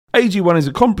AG1 is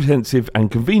a comprehensive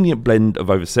and convenient blend of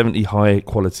over 70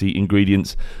 high-quality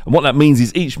ingredients. And what that means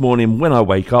is each morning when I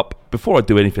wake up, before I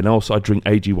do anything else, I drink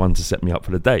AG1 to set me up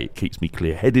for the day. It keeps me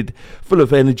clear-headed, full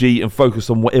of energy and focused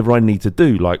on whatever I need to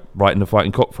do, like writing the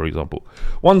Fighting Cock, for example.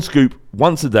 One scoop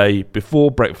once a day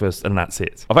before breakfast, and that's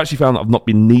it. I've actually found that I've not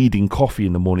been needing coffee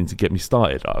in the morning to get me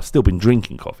started. I've still been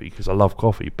drinking coffee because I love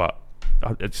coffee, but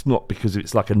it's not because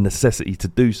it's like a necessity to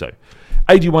do so.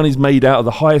 AG1 is made out of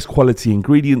the highest quality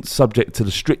ingredients subject to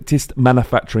the strictest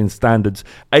manufacturing standards.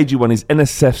 AG1 is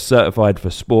NSF certified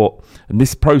for sport, and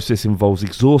this process involves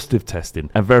exhaustive testing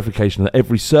and verification that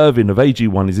every serving of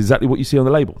AG1 is exactly what you see on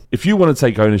the label. If you want to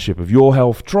take ownership of your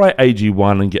health, try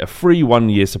AG1 and get a free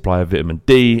 1-year supply of vitamin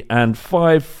D and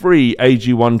 5 free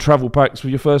AG1 travel packs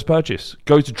with your first purchase.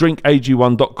 Go to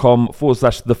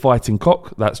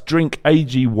drinkag1.com/thefightingcock. That's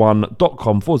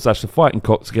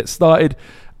drinkag1.com/thefightingcock to get started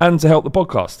and to help the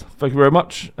podcast. Thank you very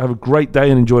much. Have a great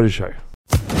day and enjoy the show.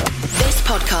 This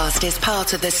podcast is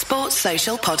part of the Sports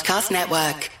Social Podcast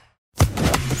Network.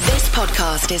 This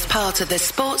podcast is part of the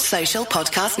Sports Social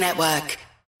Podcast Network.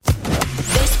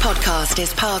 This podcast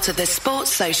is part of the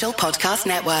Sports Social Podcast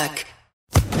Network.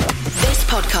 This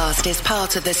podcast is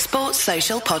part of the Sports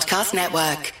Social Podcast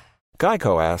Network.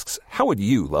 Geico asks, how would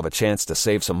you love a chance to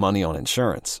save some money on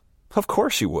insurance? Of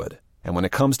course you would. And when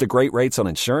it comes to great rates on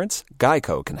insurance,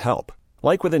 Geico can help.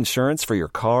 Like with insurance for your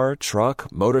car,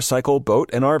 truck, motorcycle,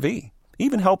 boat, and RV.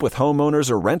 Even help with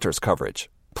homeowners or renters coverage.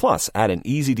 Plus, add an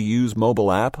easy-to-use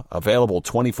mobile app, available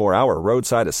 24-hour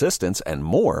roadside assistance, and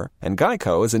more, and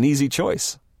Geico is an easy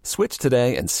choice. Switch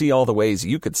today and see all the ways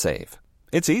you could save.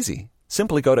 It's easy.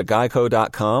 Simply go to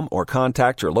geico.com or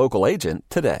contact your local agent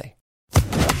today.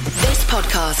 This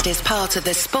podcast is part of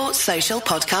the Sports Social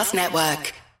Podcast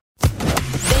Network.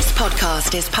 This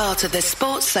podcast is part of the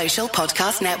Sports Social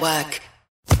Podcast Network.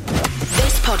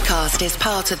 This podcast is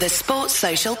part of the Sports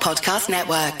Social Podcast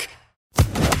Network.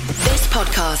 This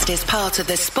podcast is part of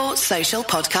the Sports Social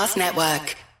Podcast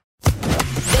Network.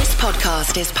 This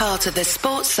podcast is part of the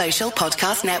Sports Social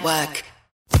Podcast Network.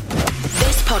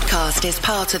 This podcast is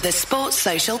part of the Sports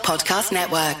Social Podcast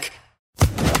Network.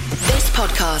 This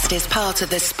podcast is part of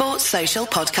the Sports Social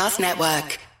Podcast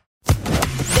Network.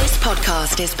 This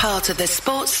podcast is part of the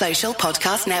Sports Social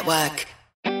Podcast Network.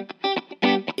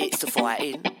 It's the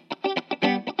fighting.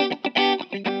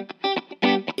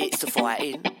 It's the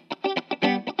fighting.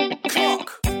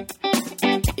 Clock.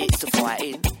 It's the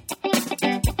fighting.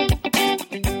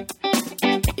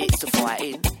 It's the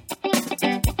fighting.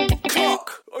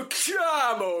 Clock.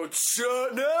 Come on,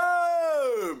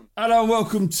 Tottenham. Hello and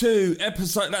welcome to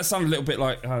episode... That sounded a little bit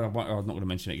like... I'm not going to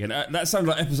mention it again. That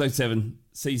sounded like episode 7,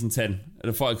 season 10 of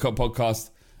the Fighting Cock podcast.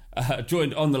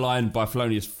 Joined on the line by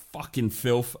Felonious fucking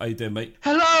filth. How you doing, mate?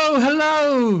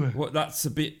 Hello. What? That's a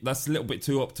little bit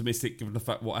too optimistic given the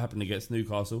fact what happened against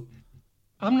Newcastle.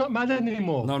 I'm not mad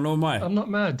anymore. No, nor am I. I'm not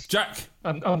mad. Jack.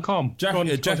 I'm calm. Jack, Go on,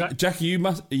 Jack, are you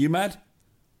mad?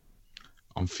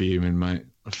 I'm fuming, mate.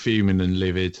 I'm fuming and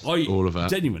livid. All of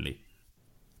that. Genuinely?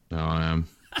 No, I am.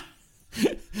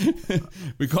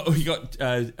 we got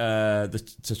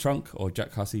the Trunk or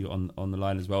Jack Hussey on the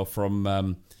line as well from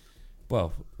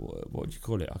what do you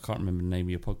call it? I can't remember the name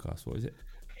of your podcast. What is it?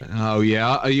 Oh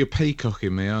yeah, you're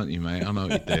peacocking me, aren't you, mate? I know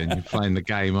what you're doing. You're playing the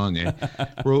game, aren't you?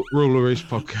 Ruler-ish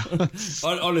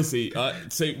podcast. Honestly,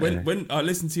 so when I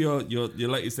listened to your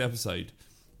latest episode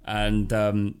and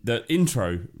the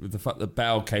intro with the fact that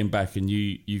Bale came back and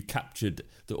you captured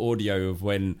the audio of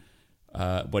when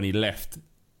he left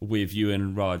with you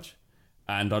and Raj,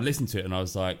 and I listened to it and I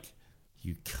was like,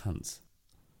 you cunt.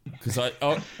 Because I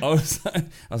was like,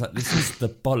 this is the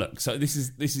bollocks. So this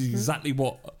is exactly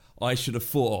what I should have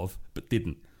thought of, but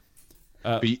didn't.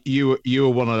 But you were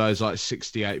one of those like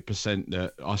 68%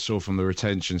 that I saw from the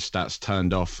retention stats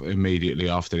turned off immediately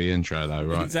after the intro, though,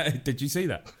 right? Did you see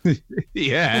that?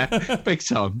 Yeah, big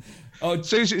time. As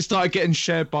soon as it started getting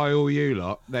shared by all you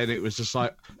lot, then it was just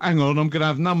like, hang on, I'm going to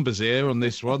have numbers here on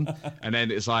this one. And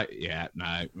then it's like, yeah,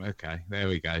 no, okay, there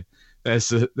we go. There's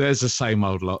the same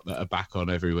old lot that are back on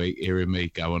every week, hearing me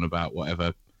go on about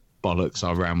whatever bollocks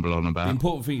I ramble on about. The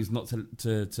important thing is not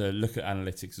to look at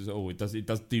analytics at all. It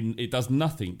does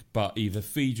nothing but either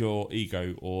feed your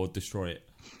ego or destroy it.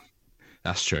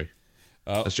 That's true.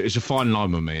 That's true. It's a fine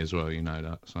line with me as well, you know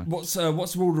that. So.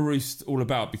 What's Rule the Roost all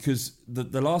about? Because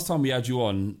the last time we had you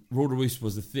on, Rule the Roost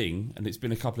was a thing, and it's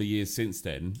been a couple of years since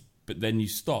then. But then you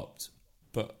stopped.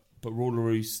 But Rule the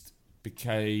Roost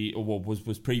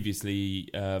was previously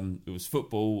it was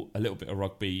football, a little bit of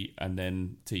rugby, and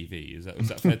then TV. Was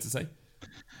that fair to say?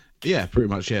 Yeah, pretty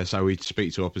much. Yeah. So we'd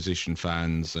speak to opposition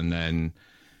fans, and then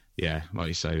yeah, like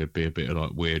you say, there'd be a bit of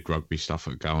like weird rugby stuff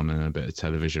that go on and a bit of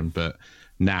television. But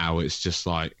now it's just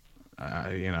like,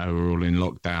 we're all in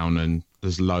lockdown and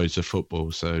there's loads of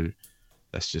football, so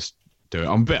let's just do it.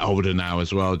 I'm a bit older now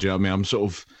as well. Do you know what I mean? I'm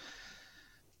sort of,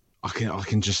 I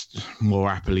can just more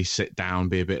happily sit down,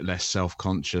 be a bit less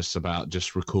self-conscious about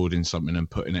just recording something and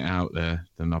putting it out there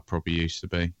than I probably used to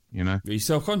be. You know? Are you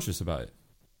self-conscious about it?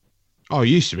 Oh, I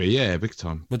used to be, yeah, big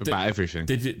time. But about everything.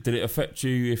 Did it affect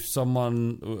you if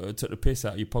someone took the piss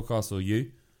out of your podcast or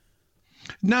you?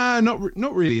 No,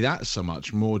 not really that so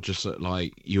much. More just that,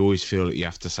 like, you always feel that you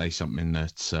have to say something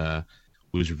that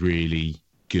was really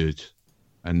good.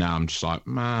 And now I'm just like,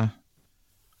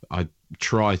 I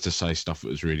tried to say stuff that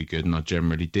was really good and I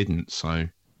generally didn't. So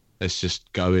let's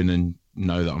just go in and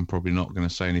know that I'm probably not going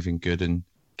to say anything good and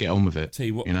get on with it.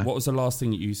 T, what was the last thing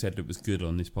that you said that was good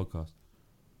on this podcast?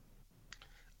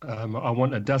 I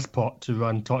want a despot to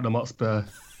run Tottenham Hotspur.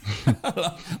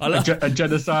 A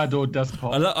genocidal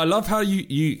despot. I love how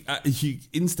you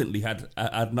instantly had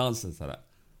an answer to that.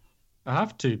 I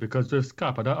have to, because with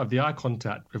Skype I don't have the eye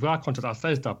contact. With eye contact I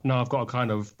say stuff. Now I've got to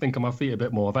kind of think on my feet a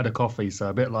bit more. I've had a coffee, so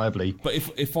a bit lively. But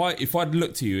if I'd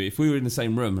looked at you, if we were in the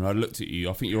same room and I looked at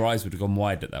you, I think your eyes would have gone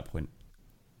wide at that point.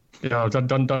 Yeah, I've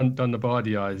done the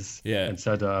body eyes. Yeah. And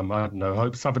said, I don't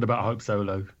know, something about Hope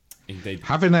Solo. Indeed.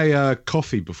 Having a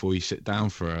coffee before you sit down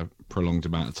for a prolonged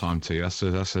amount of time too, that's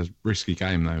a risky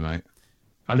game though, mate.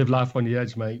 I live life on the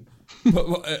edge, mate.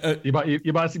 You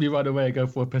might see me run away and go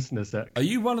for a piss in a sec. Are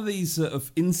you one of these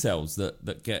of incels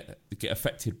that get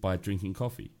affected by drinking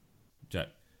coffee, Jack?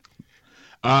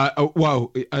 An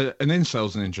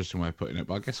incel's an interesting way of putting it,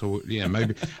 but I guess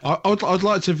maybe I'd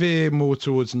like to veer more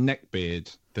towards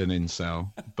neckbeard than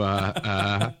incel,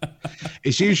 but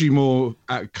it's usually more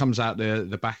comes out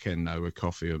the back end though with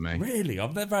coffee with me. Really,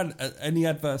 I've never had any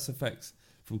adverse effects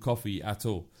from coffee at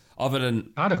all, other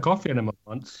than I had a coffee enema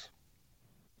once.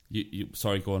 You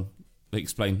sorry, go on.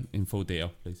 Explain in full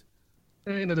detail, please.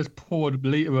 Just poured a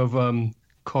litre of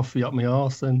coffee up my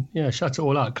arse and shut it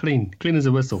all out, clean as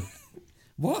a whistle.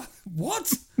 What?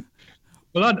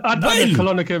 Well, I'd had a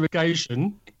colonic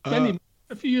irrigation a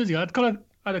few years ago. I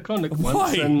had a colonic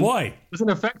once. Why? It was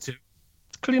ineffective.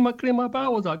 Clean my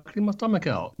bowels out, clean my stomach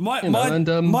out.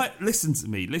 Listen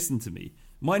to me.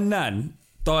 My nan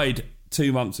died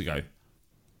 2 months ago,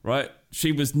 right?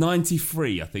 She was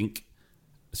 93, I think.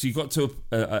 She got to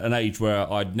an age where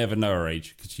I'd never know her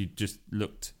age because she just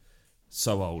looked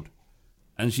so old.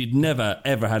 And she'd never,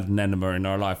 ever had an enema in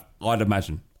her life, I'd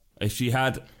imagine. If she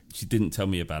had, she didn't tell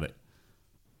me about it.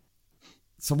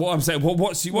 So what I'm saying,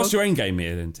 what's your end game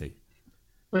here, then, T?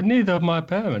 Well, neither of my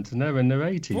parents, and they're in their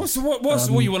 80s. What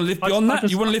you want to live beyond that?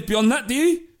 You want to live beyond that, do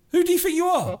you? Who do you think you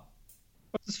are?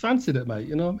 I just fancied it, mate.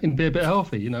 And be a bit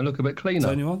healthy. Look a bit cleaner.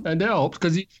 And it helps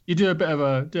because you do a bit of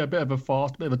a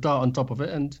fast, a bit of a diet on top of it,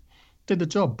 and did the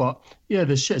job. But yeah,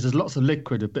 there's lots of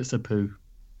liquid, of bits of poo.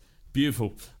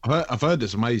 Beautiful. I've heard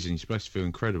it's amazing. You're supposed to feel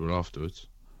incredible afterwards.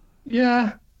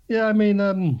 Yeah. I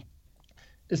mean,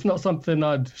 it's not something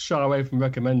I'd shy away from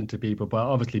recommending to people, but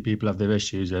obviously people have their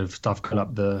issues of stuff coming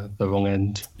up the wrong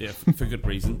end. Yeah, for good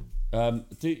reason.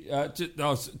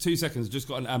 2 seconds, just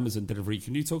got an Amazon delivery.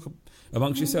 Can you talk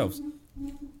amongst yourselves?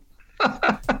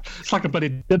 It's like a bloody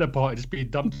dinner party just being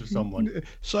dumped with someone.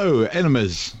 So,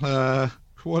 enemas.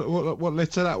 What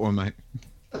led to that one, mate?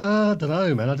 I don't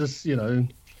know, man. I just,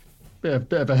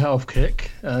 bit of a health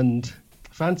kick and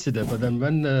fancied it, but then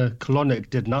when the colonic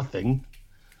did nothing,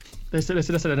 they said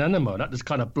an enema. That just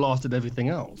kind of blasted everything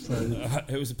else. So.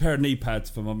 It was a pair of knee pads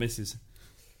for my missus.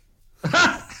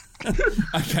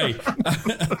 Okay.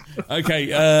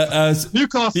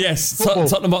 Newcastle. Yes,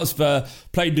 Tottenham Hotspur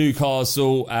played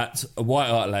Newcastle at White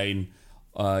Hart Lane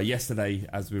yesterday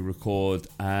as we record,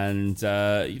 and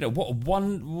what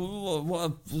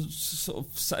a sort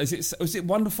of is it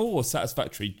wonderful or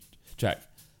satisfactory, Jack?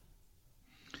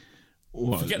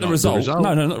 What, Forget the result.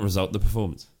 No, not the result. The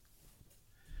performance.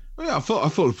 Well, yeah, I thought the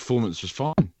performance was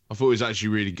fine. I thought it was actually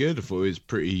really good. I thought it was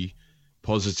pretty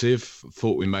positive. I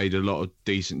thought we made a lot of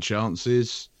decent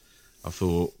chances. I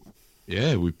thought,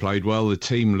 we played well. The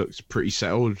team looked pretty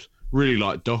settled. Really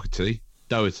like Doherty,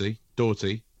 I think.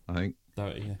 Doherty,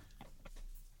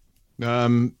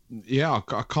 yeah.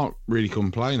 I can't really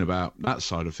complain about that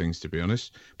side of things, to be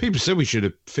honest. People said we should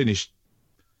have finished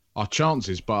our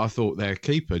chances, but I thought their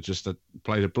keeper just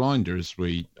played a blinder, as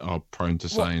we are prone to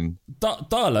saying.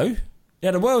 Darlow? He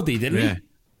had a worldie, didn't he?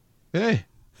 Yeah.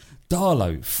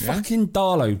 Darlow. Fucking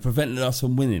Darlow prevented us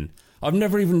from winning. I've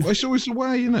never even... It's always the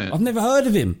way, isn't it? I've never heard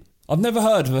of him. I've never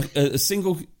heard of a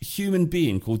single human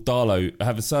being called Darlow,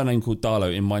 have a surname called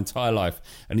Darlow in my entire life,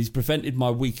 and he's prevented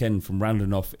my weekend from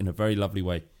rounding off in a very lovely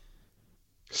way.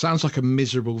 Sounds like a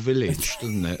miserable village,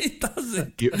 doesn't it? It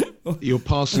doesn't. You're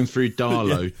passing through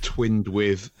Darlow, twinned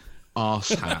with arse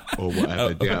hat or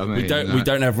whatever. Do you know what I mean? We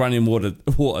don't have running water.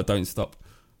 Water don't stop.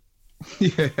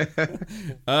 Yeah.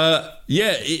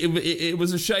 It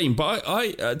was a shame, but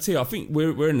I think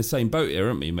we're in the same boat here,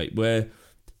 aren't we, mate? Where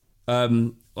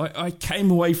I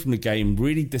came away from the game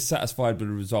really dissatisfied with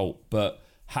the result, but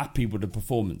happy with the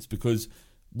performance, because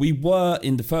we were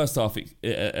in the first half,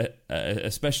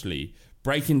 especially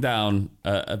breaking down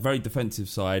a very defensive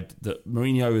side that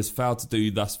Mourinho has failed to do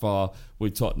thus far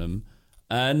with Tottenham,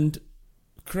 and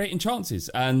creating chances.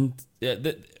 And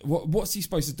what's he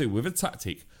supposed to do with a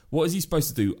tactic? What is he supposed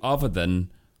to do other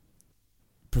than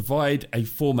provide a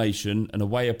formation and a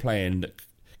way of playing that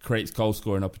creates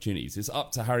goal-scoring opportunities? It's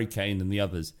up to Harry Kane and the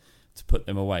others to put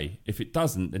them away. If it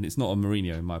doesn't, then it's not on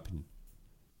Mourinho, in my opinion.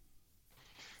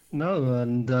 No,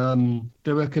 and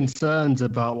there were concerns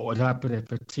about what would happen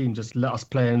if a team just let us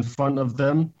play in front of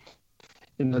them.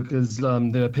 Because there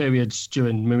were periods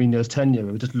during Mourinho's tenure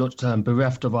where we just looked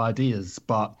bereft of ideas.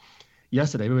 But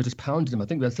yesterday we were just pounding them. I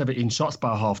think we had 17 shots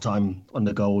by half-time on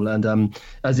the goal. And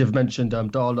as you've mentioned,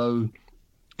 Darlow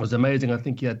was amazing. I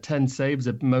think he had 10 saves,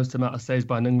 the most amount of saves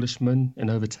by an Englishman in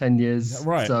over 10 years. Is that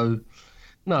right? So,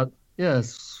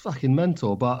 it's fucking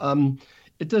mental. But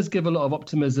it does give a lot of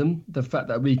optimism, the fact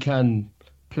that we can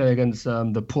play against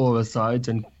the poorer sides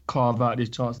and carve out these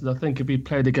chances. I think if we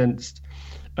played against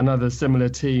another similar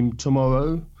team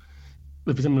tomorrow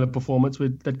with a similar performance,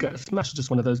 they'd get smashed. Just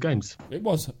one of those games. It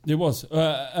was.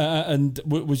 And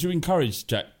was you encouraged,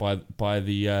 Jack, by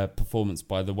the performance,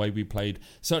 by the way we played?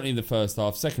 Certainly in the first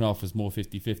half. Second half was more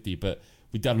 50-50, but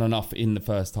we'd done enough in the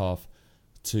first half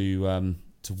to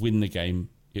win the game.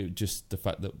 It was just the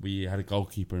fact that we had a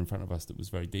goalkeeper in front of us that was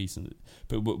very decent.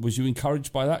 But was you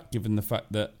encouraged by that, given the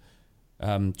fact that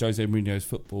Jose Mourinho's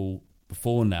football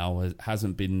before now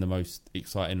hasn't been the most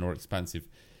exciting or expansive?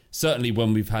 Certainly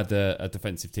when we've had a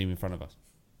defensive team in front of us.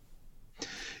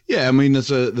 Yeah, I mean,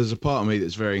 there's a part of me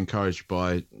that's very encouraged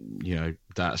by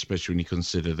that, especially when you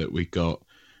consider that we got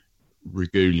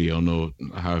Regulion, or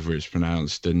however it's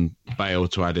pronounced, and Bale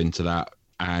to add into that,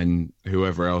 and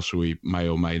whoever else we may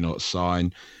or may not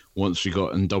sign. Once we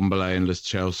got Ndombele and Lo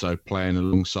Celso playing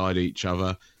alongside each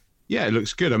other, yeah, it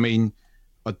looks good. I mean,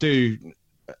 I do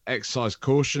exercise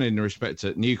caution in the respect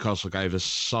that Newcastle gave us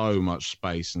so much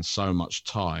space and so much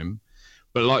time,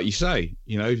 but like you say,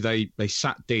 they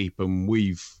sat deep, and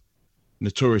we've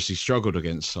notoriously struggled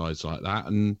against sides like that,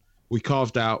 and we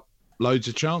carved out loads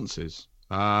of chances.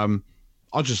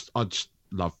 I just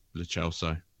love Lo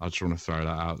Celso. I just want to throw that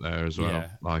out there as well. Yeah.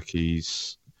 I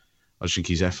think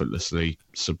he's effortlessly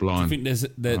sublime. Do you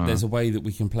think there's a way that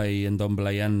we can play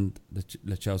Ndombele and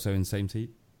Lo Celso in the same team?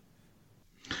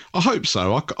 I hope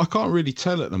so. I can't really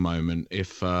tell at the moment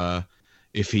if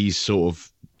he sort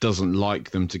of doesn't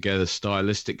like them together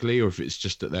stylistically, or if it's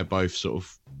just that they're both sort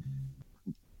of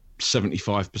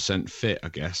 75% fit, I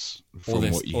guess,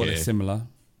 from what you hear. Or they're similar.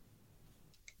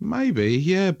 Maybe,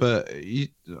 yeah, but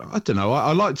I don't know.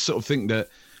 I like to sort of think that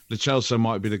Lo Celso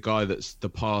might be the guy that's the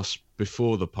pass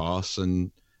before the pass,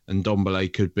 and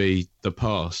Ndombele could be the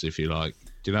pass, if you like.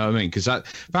 Do you know what I mean? Because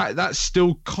that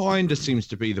still kind of seems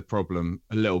to be the problem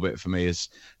a little bit for me, is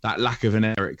that lack of an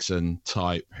Eriksen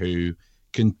type who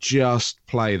can just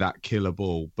play that killer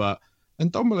ball.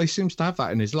 And Ndombele seems to have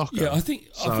that in his locker. Yeah, I think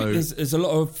there's a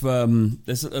lot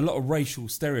of racial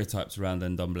stereotypes around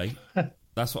Ndombele.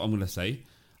 That's what I'm going to say.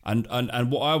 And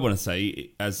what I want to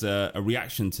say as a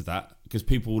reaction to that, because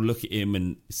people will look at him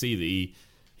and see that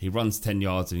he runs 10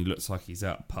 yards and he looks like he's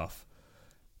out of puff.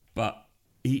 But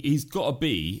he's got to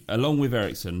be, along with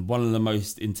Eriksen, one of the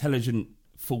most intelligent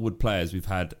forward players we've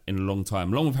had in a long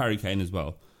time, along with Harry Kane as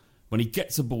well. When he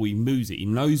gets a ball, he moves it. He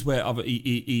knows where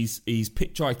his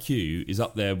pitch IQ is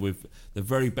up there with the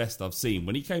very best I've seen.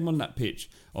 When he came on that pitch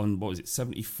on,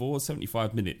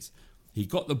 75 minutes, he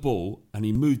got the ball and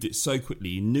he moved it so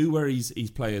quickly. He knew where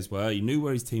his players were. He knew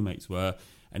where his teammates were.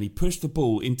 And he pushed the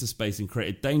ball into space and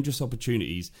created dangerous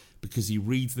opportunities because he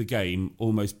reads the game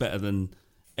almost better than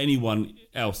anyone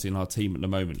else in our team at the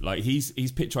moment. Like his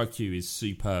pitch IQ is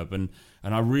superb, and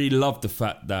I really love the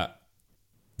fact that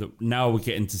now we're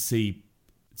getting to see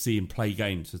him play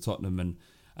games for Tottenham, and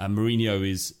Mourinho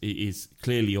is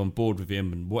clearly on board with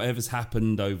him. And whatever's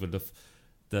happened over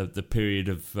the period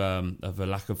of a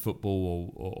lack of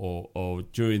football or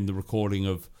during the recording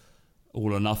of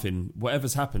All or Nothing,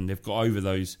 whatever's happened, they've got over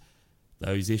those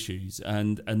issues,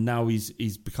 and now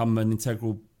he's become an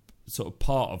integral sort of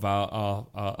part of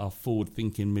our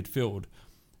forward-thinking midfield.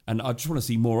 And I just want to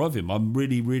see more of him. I'm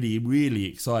really, really, really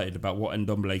excited about what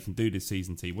Ndombele can do this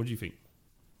season, T. What do you think?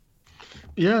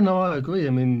 Yeah, no, I agree. I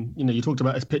mean, you talked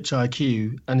about his pitch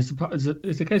IQ, and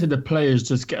it's a case of the players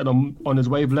just getting on his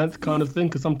wavelength kind of thing.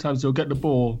 Because sometimes you'll get the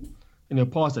ball and you'll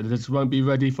pass it, they just won't be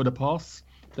ready for the pass.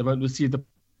 They won't receive the.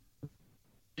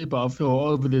 But I feel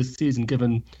over this season,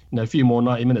 given a few more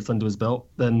 90 minutes under his belt,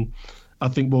 then I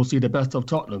think we'll see the best of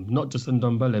Tottenham, not just in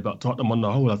Ndombele, but Tottenham on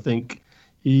the whole. I think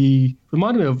he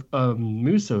reminded me of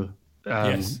Musa.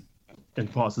 Yes. In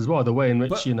parts as well, the way in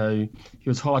which he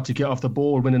was hard to get off the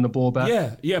ball, winning the ball back.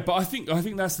 Yeah, but I think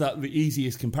that's the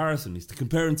easiest comparison. Is to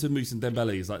compare him to Musa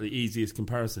Dembele is like the easiest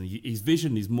comparison. His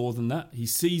vision is more than that. He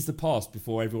sees the pass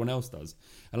before everyone else does.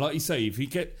 And like you say, if he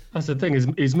that's the thing.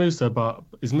 He's Musa,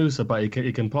 but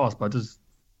he can pass. But just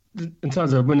in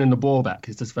terms of winning the ball back,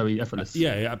 it's just very effortless.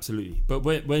 Yeah, absolutely. But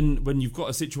when you've got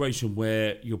a situation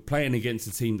where you're playing against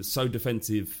a team that's so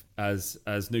defensive as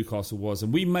Newcastle was,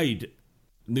 and we made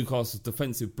Newcastle's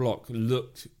defensive block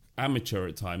looked amateur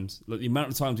at times. Like the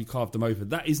amount of times we carved them over,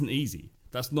 that isn't easy.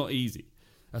 That's not easy.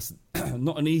 That's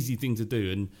not an easy thing to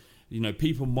do. And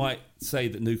people might say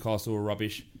that Newcastle are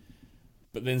rubbish,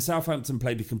 but then Southampton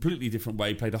played a completely different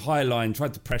way. Played a high line,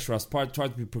 tried to pressure us, tried to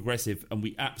be progressive, and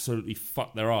we absolutely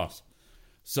fucked their ass.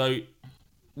 So,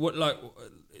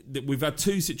 we've had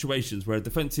two situations where a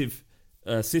defensive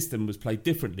system was played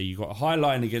differently. You got a high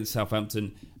line against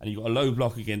Southampton and you got a low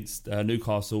block against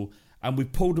Newcastle, and we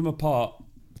pulled them apart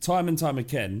time and time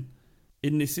again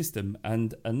in this system.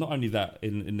 And not only that,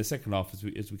 in the second half, as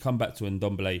we come back to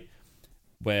Ndombele,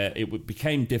 where it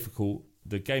became difficult,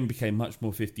 the game became much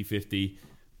more 50-50.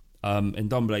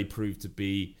 Ndombele proved to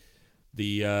be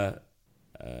the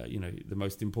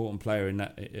most important player in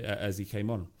that as he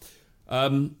came on.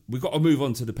 We've got to move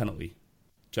on to the penalty,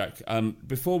 Jack.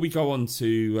 Before we go on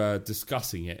to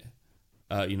discussing it,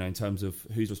 in terms of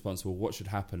who's responsible, what should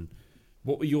happen,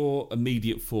 what were your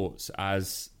immediate thoughts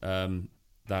as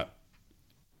that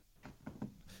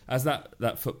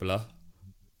footballer?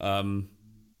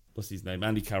 What's his name?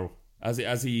 Andy Carroll. As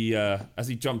he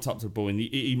jumped up to the ball, and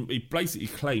he basically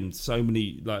claimed so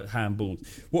many handballs.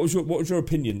 What was your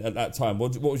opinion at that time?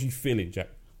 What was you feeling, Jack?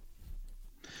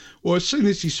 Well, as soon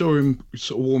as you saw him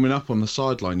sort of warming up on the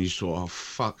sideline, you thought, "Oh,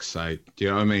 fuck's sake!" Do you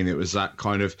know what I mean? It was that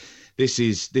kind of this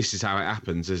is how it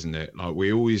happens, isn't it? Like,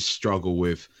 we always struggle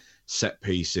with set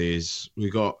pieces.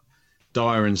 We got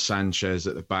Dyer and Sanchez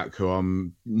at the back, who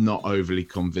I'm not overly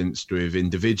convinced with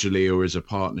individually or as a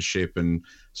partnership, and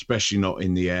especially not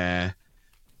in the air.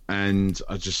 And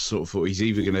I just sort of thought he's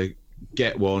either going to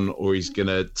get one or he's going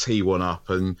to tee one up.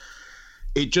 And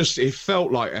it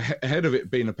felt like, ahead of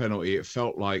it being a penalty, it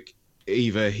felt like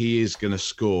either he is going to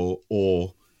score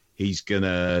or he's going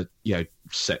to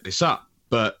set this up.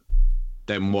 But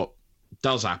then what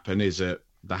does happen is that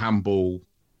the handball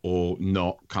or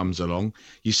not comes along.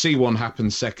 You see one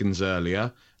happen seconds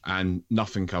earlier and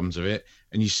nothing comes of it.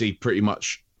 And you see pretty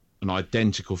much an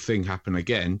identical thing happen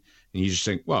again. And you just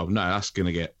think, well, no, that's going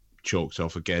to get chalked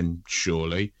off again,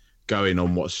 surely, going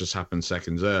on what's just happened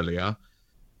seconds earlier.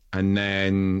 And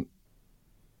then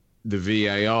the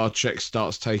VAR check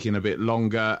starts taking a bit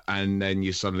longer. And then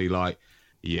you're suddenly like,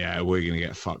 yeah, we're going to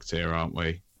get fucked here, aren't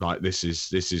we? Like, this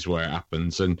is where it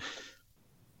happens. And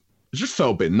I just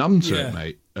felt a bit numb to it,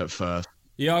 mate, at first.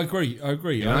 Yeah, I agree.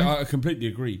 You know? I completely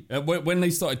agree. When they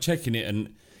started checking it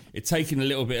and it taking a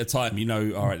little bit of time,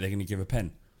 all right, they're going to give a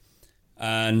pen.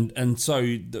 And so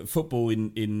the football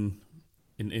in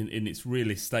its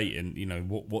real estate, and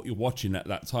what you're watching at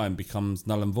that time becomes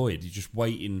null and void. You're just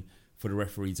waiting for the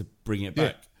referee to bring it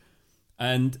back.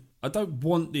 And I don't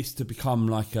want this to become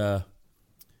like a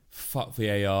fuck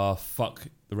VAR, fuck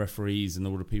the referees and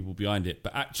all the people behind it,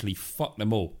 but actually fuck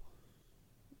them all.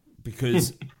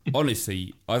 Because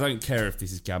honestly, I don't care if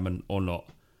this is gammon or not.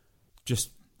 Just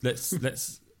let's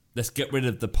get rid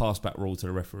of the pass back rule to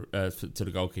the to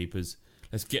the goalkeepers.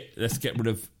 Let's get rid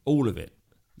of all of it.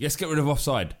 Let's get rid of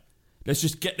offside. Let's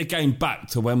just get the game back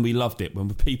to when we loved it,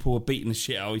 when people were beating the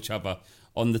shit out of each other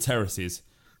on the terraces,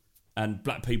 and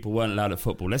black people weren't allowed at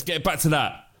football. Let's get back to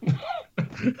that.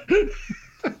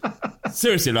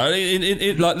 Seriously,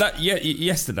 like like that. Yeah,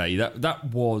 yesterday that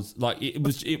was like it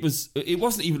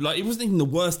wasn't even the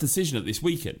worst decision of this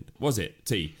weekend, was it?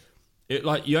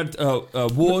 Like you had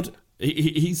Ward.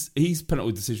 His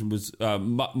penalty decision was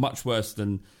much worse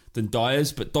than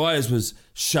Dyer's, but Dyer's was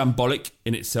shambolic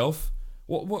in itself.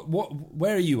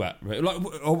 Where are you at? Like,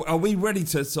 are we ready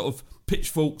to sort of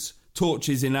pitchforks,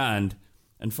 torches in hand,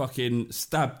 and fucking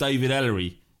stab David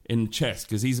Ellery in the chest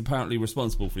because he's apparently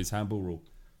responsible for his handball rule?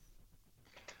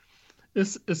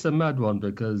 It's a mad one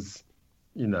because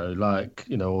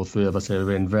all three of us here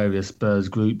are in various Spurs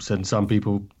groups, and some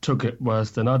people took it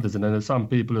worse than others. And then there's some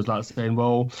people who's like saying,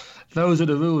 well, those are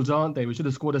the rules, aren't they? We should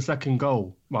have scored a second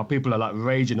goal. While people are like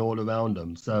raging all around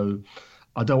them. So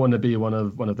I don't want to be one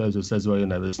of those who says, well,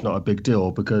 it's not a big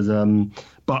deal because.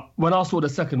 But when I saw the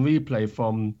second replay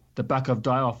from the back of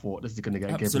Dyer, I thought this is going to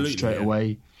get given straight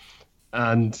away,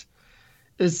 and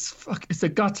it's a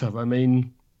gutter. I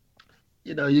mean,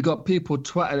 you got people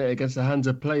twatting it against the hands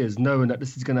of players, knowing that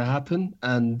this is going to happen,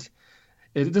 and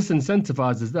it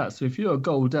disincentivizes that. So if you're a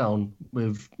goal down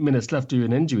with minutes left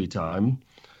during injury time,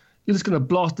 you're just going to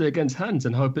blast it against hands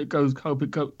and hope it goes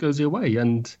your way.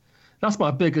 And that's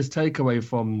my biggest takeaway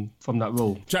from that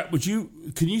rule. Jack,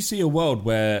 can you see a world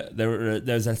where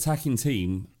there's an attacking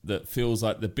team that feels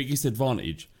like the biggest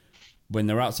advantage when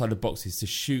they're outside the box is to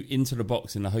shoot into the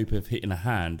box in the hope of hitting a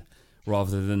hand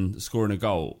rather than scoring a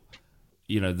goal?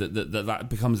 That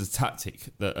becomes a tactic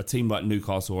that a team like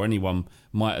Newcastle or anyone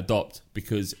might adopt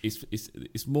because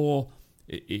it's more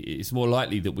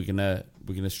likely that we're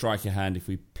gonna strike a hand if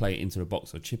we play it into the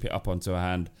box or chip it up onto a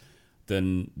hand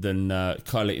than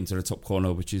curl it into the top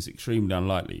corner, which is extremely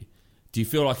unlikely. Do you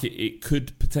feel like it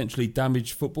could potentially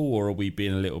damage football, or are we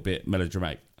being a little bit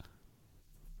melodramatic?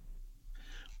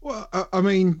 Well, I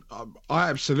mean, I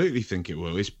absolutely think it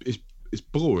will. It's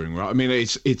boring, right? I mean,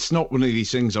 it's not one of these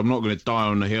things. I'm not going to die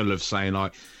on the hill of saying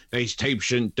like these teams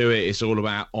shouldn't do it. It's all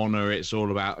about honour. It's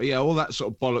all about all that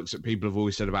sort of bollocks that people have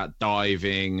always said about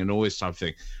diving and all this type of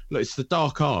thing. Look, it's the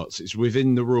dark arts. It's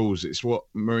within the rules. It's what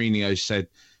Mourinho said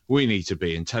we need to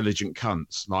be, intelligent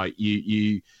cunts. Like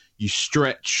you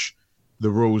stretch the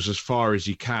rules as far as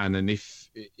you can, and if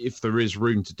there is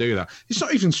room to do that, it's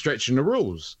not even stretching the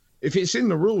rules. If it's in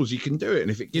the rules, you can do it,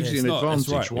 and if it gives you an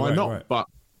advantage, why not? Right. But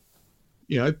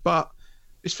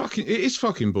it is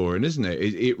fucking boring, isn't it?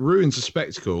 It ruins the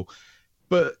spectacle.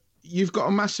 But you've got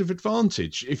a massive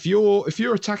advantage if your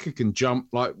attacker can jump,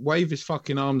 like wave his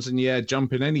fucking arms in the air,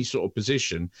 jump in any sort of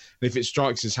position, and if it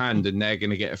strikes his hand, and you're going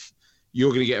to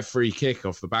get a free kick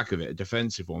off the back of it, a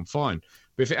defensive one, fine.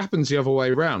 But if it happens the other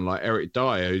way around, like Eric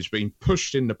Dyer, who's been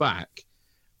pushed in the back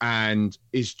and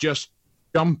is just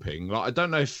jumping, like I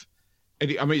don't know if.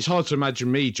 It's hard to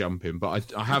imagine me jumping,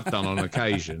 but I have done on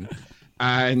occasion.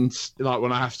 And like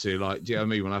when I have to, like, do you know what I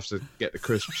mean? When I have to get the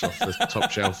crisps off the top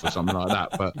shelf or something like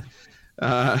that. But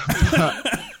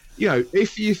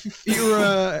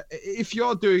if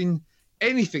you're doing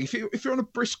anything, if you're on a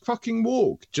brisk fucking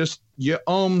walk, just your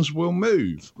arms will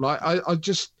move. Like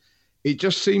it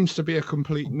just seems to be a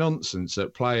complete nonsense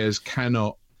that players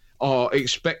are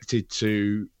expected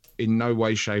to in no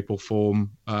way, shape, or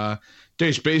form do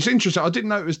this. But it's interesting. I didn't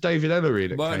know it was David Ellery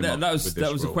that came up with this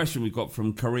that was rule. a question we got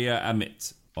from Korea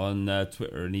Amit on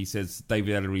Twitter, and he says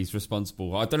David Ellery is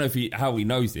responsible. I don't know how he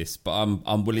knows this, but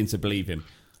I'm willing to believe him.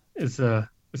 It's an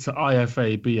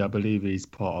IFAB, I believe he's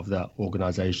part of that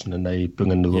organisation, and they bring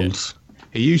in the rules.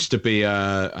 He used to be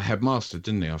a headmaster,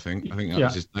 didn't he? I think that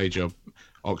was his day job.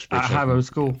 Oxbridge at Harrow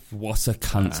School. What a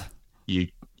cunt!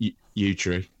 Yew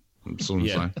Tree.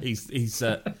 He's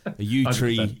a yew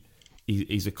tree.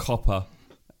 He's a copper,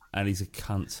 and he's a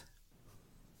cunt.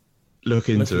 Look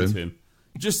into him.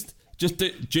 Just due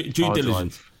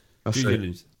diligence. Due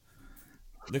diligence.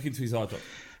 Look into his hard drive.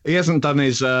 He hasn't done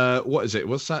his what is it?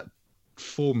 What's that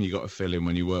form you got to fill in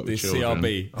when you work with children?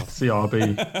 CRB.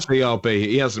 CRB. CRB.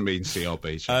 He hasn't been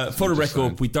CRB. For the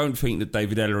record, we don't think that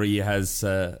David Ellery has,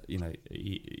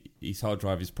 his hard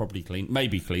drive is probably clean.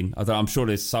 Maybe clean. I'm sure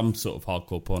there's some sort of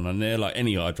hardcore porn on there, like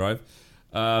any hard drive.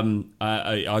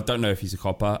 I don't know if he's a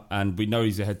copper, and we know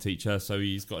he's a head teacher, so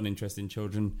he's got an interest in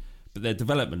children, but their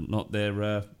development, not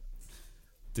their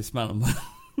dismantlement.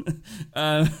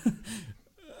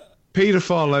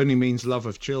 Paedophile only means love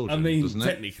of children. I mean, doesn't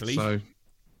technically, it? So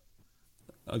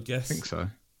I guess. I think so.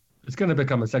 It's going to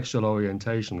become a sexual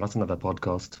orientation. That's another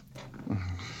podcast.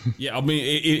 Yeah, I mean,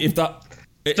 if the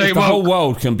whole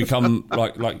world can become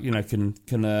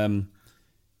can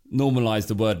normalise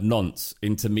the word nonce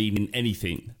into meaning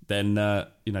anything, then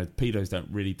pedos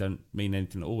don't mean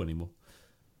anything at all anymore.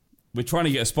 We're trying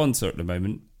to get a sponsor at the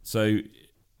moment, so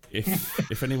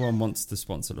if anyone wants to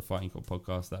sponsor the Fighting Cock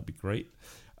podcast, that'd be great.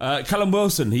 Callum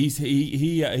Wilson, he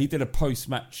did a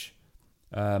post-match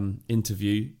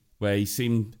interview where he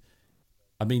seemed.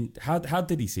 I mean, how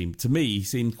did he seem? To me, he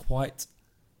seemed quite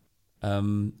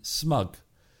smug,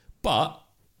 but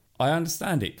I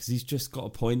understand it because he's just got a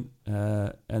point,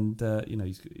 it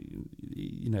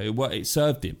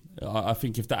served him. I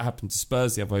think if that happened to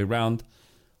Spurs the other way around,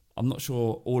 I'm not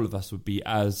sure all of us would be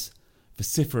as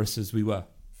vociferous as we were.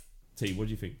 T, what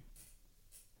do you think?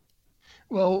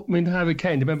 Well, I mean, Harry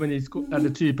Kane, remember when he had the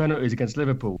 2 penalties against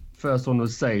Liverpool? First one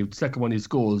was saved, second one he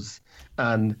scores,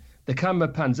 and the camera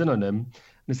pans in on him and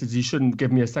he says, "You shouldn't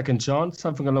give me a second chance,"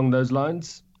 something along those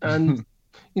lines. And,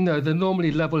 the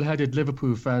normally level-headed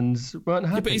Liverpool fans weren't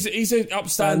happy. Yeah, but he's an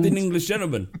upstanding English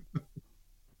gentleman.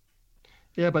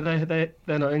 Yeah, but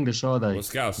they're not English, are they? Or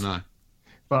Scouse. No.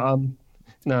 But,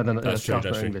 no, they're not. That's true, Scouse, that's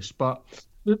not true. English. But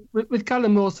with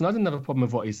Callum Wilson, I didn't have a problem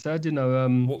with what he said.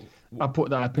 I put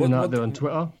that opinion out there on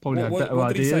Twitter. Probably had better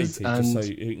what did he ideas. say to you, just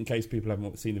so, in case people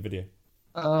haven't seen the video?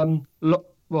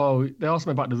 Well, they asked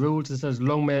me about the rules. It says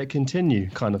 "long may it continue"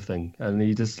 kind of thing, and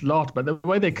he just laughed. But the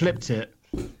way they clipped it,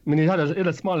 I mean, he had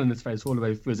a smile on his face all the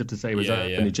way through, as if to say he was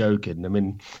only joking. I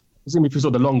mean, if you saw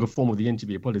the longer form of the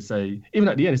interview, he'd probably say, even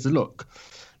at the end, he said, "Look,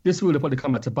 this rule will probably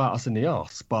come back to bite us in the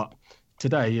arse, but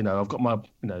today, I've got my,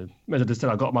 as I just said,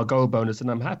 I got my goal bonus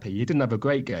and I'm happy." He didn't have a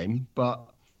great game, but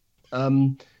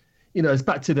it's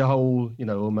back to the whole,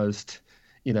 almost,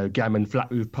 gammon flat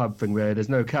roof pub thing where there's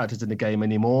no characters in the game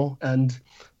anymore, and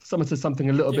someone says something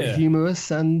a little bit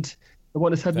humorous and they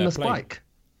want his head on a spike.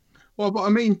 Well, but I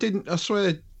mean, I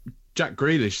swear Jack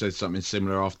Grealish said something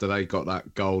similar after they got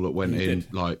that goal that went in,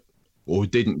 or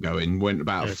didn't go in, went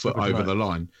about a foot over the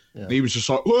line. Yeah. And he was just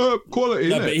like, "Well, quality."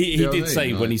 No, but he did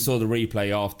say when he saw the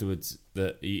replay afterwards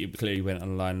that he clearly went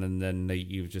online, and then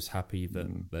he was just happy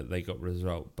that they got the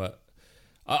result. But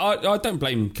I don't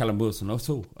blame Callum Wilson at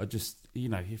all. I just,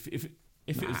 if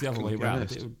it was the other way around,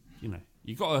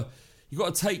 you got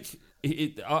to take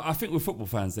it. I think with football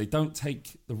fans, they don't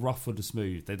take the rough or the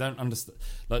smooth. They don't understand.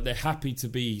 Like, they're happy to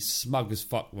be smug as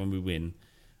fuck when we win,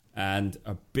 and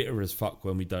are bitter as fuck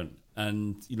when we don't.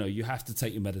 And you have to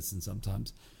take your medicine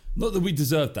sometimes. Not that we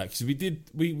deserved that, because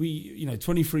we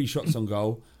 23 shots on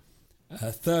goal,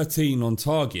 13 on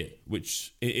target,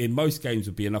 which in most games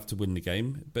would be enough to win the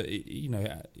game. But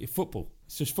football,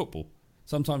 it's just football.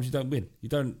 Sometimes you don't win. You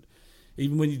don't,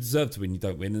 even when you deserve to win, you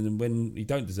don't win. And then when you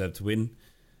don't deserve to win,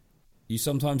 you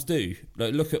sometimes do.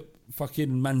 Like, look at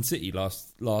fucking Man City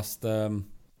last season,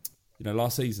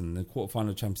 the quarterfinal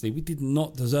of Champions League. We did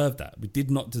not deserve that. We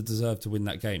did not deserve to win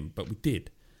that game, but we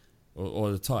did,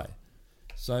 or the tie.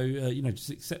 So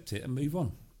just accept it and move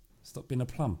on. Stop being a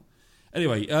plum.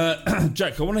 Anyway,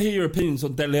 Jack, I want to hear your opinions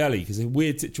on Dele Alli, because it's a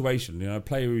weird situation. A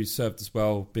player who's served us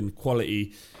well, been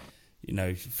quality.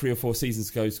 3 or 4 seasons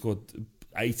ago, scored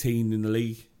 18 in the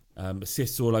league,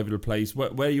 assists all over the place.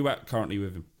 Where are you at currently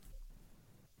with him?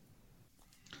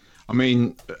 I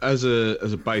mean, as a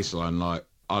baseline, like,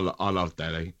 I love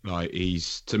Dele. Like,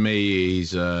 he's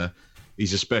a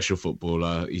special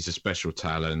footballer. He's a special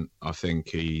talent. I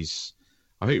think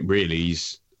really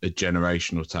he's a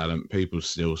generational talent. People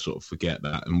still sort of forget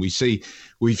that, and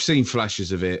we've seen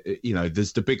flashes of it.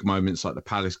 There's the big moments like the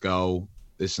Palace goal,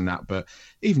 this and that, but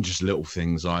even just little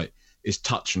things like his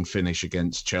touch and finish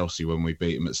against Chelsea when we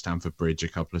beat him at Stamford Bridge a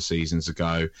couple of seasons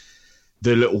ago.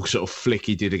 The little sort of flick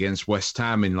he did against West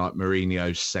Ham in like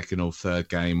Mourinho's second or third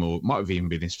game, or it might have even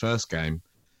been his first game.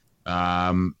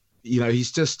 He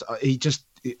just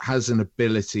has an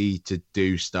ability to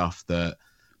do stuff that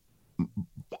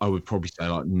I would probably say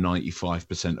like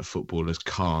 95% of footballers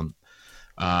can't.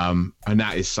 And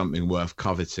that is something worth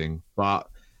coveting. But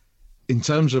in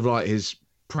terms of like his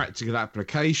practical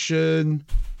application,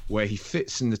 where he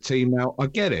fits in the team now, I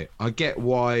get it. I get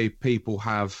why people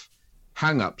have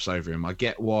hang-ups over him. I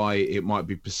get why it might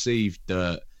be perceived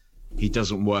that he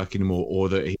doesn't work anymore, or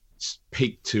that he's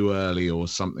peaked too early or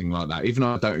something like that. Even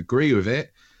though I don't agree with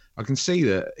it, I can see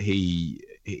that he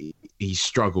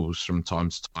struggles from time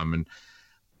to time, and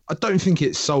I don't think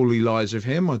it solely lies with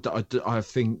him. I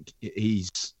think he's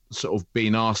sort of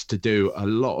been asked to do a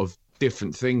lot of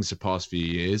different things the past few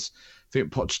years. I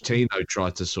think Pochettino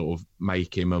tried to sort of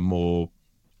make him a more,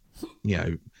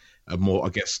 I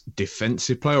guess,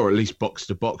 defensive player, or at least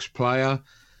box-to-box player.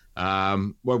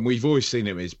 When we've always seen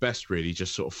him at his best, really,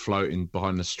 just sort of floating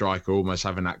behind the striker, almost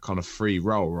having that kind of free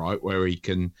role, right, where he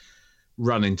can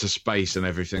run into space and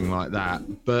everything like that.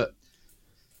 But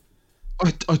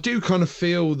I do kind of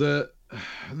feel that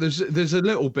there's a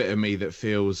little bit of me that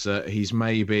feels that he's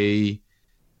maybe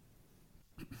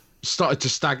started to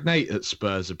stagnate at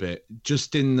Spurs a bit,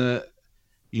 just in that,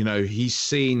 he's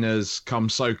seen as come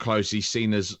so close, he's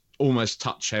seen as almost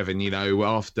touch heaven,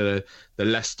 after the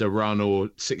Leicester run, or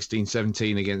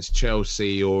 16-17 against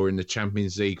Chelsea, or in the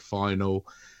Champions League final.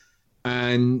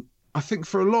 And I think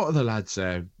for a lot of the lads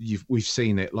there, we've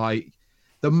seen it, like,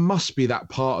 there must be that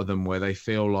part of them where they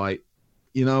feel like,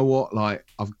 you know what, like,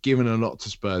 I've given a lot to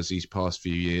Spurs these past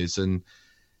few years, and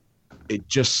it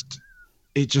just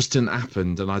didn't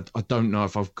happen. And I don't know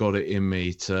if I've got it in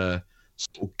me to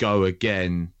sort of go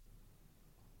again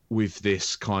with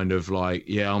this kind of like,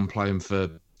 yeah, I'm playing for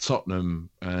Tottenham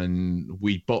and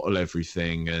we bottle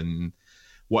everything and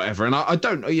whatever. And I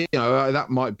don't, that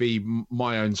might be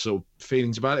my own sort of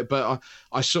feelings about it, but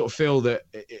I sort of feel that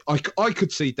I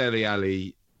could see Dele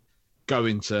Alli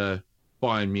going to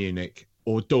Bayern Munich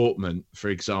or Dortmund, for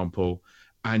example,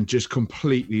 and just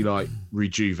completely like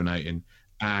rejuvenating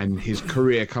and his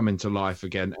career coming to life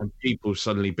again and people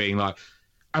suddenly being like,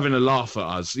 having a laugh at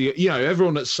us.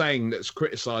 Everyone that's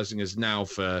criticising us now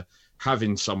for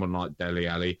having someone like Dele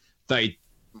Alli,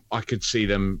 I could see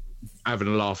them having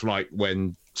a laugh like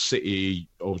when City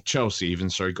or Chelsea even,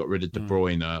 got rid of De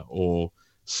Bruyne or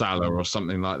Salah or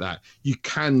something like that. You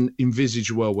can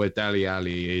envisage a world where Dele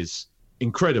Alli is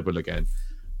incredible again.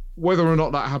 Whether or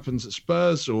not that happens at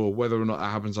Spurs or whether or not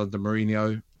that happens under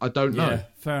Mourinho, I don't know. Yeah,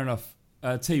 fair enough.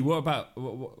 T, what about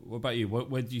you?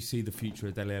 Where do you see the future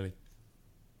of Dele Alli?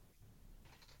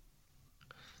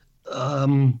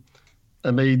 I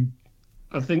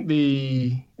think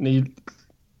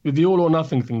with the all or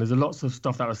nothing thing, there's lots of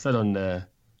stuff that was said on there,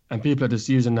 and people are just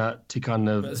using that to kind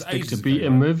of stick to beat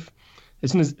him with.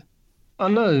 As soon as I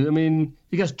know,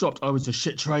 he gets dropped. I was a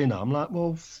shit trainer. I'm like,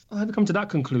 well, I haven't come to that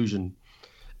conclusion.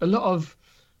 A lot of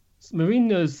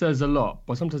Mourinho says a lot,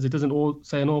 but sometimes he doesn't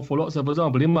say an awful lot. So, for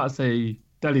example, he might say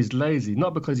Dele's lazy,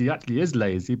 not because he actually is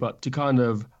lazy, but to kind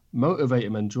of motivate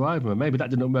him and drive him. And maybe that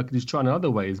didn't work, and he's trying in other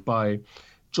ways by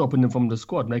dropping him from the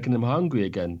squad, making him hungry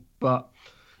again. But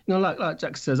like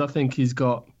Jack says, I think he's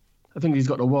got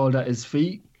the world at his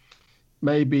feet.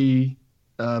 Maybe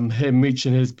him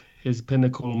reaching his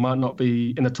pinnacle might not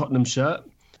be in a Tottenham shirt.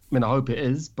 I hope it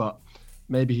is, but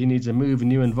maybe he needs a move, a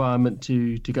new environment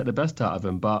to get the best out of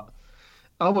him. But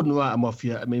I wouldn't write him off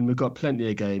yet. We've got plenty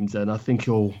of games, and I think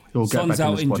he'll get back in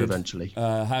the squad eventually.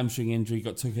 Hamstring injury,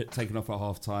 got taken off at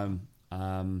half time,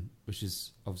 which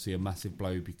is obviously a massive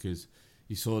blow because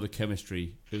you saw the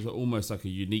chemistry. It was almost like a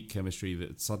unique chemistry that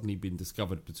had suddenly been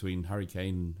discovered between Harry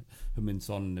Kane and Heung-min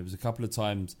Son. There was a couple of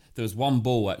times, there was one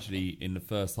ball actually in the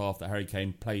first half that Harry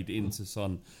Kane played into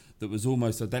Son that was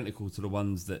almost identical to the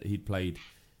ones that he'd played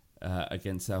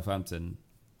against Southampton.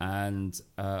 And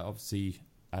obviously,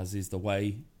 as is the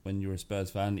way when you're a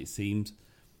Spurs fan, it seemed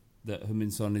that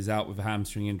Heung-min Son is out with a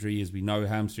hamstring injury. As we know,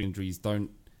 hamstring injuries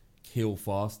don't heal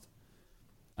fast.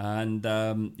 And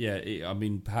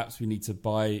perhaps we need to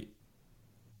buy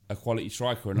a quality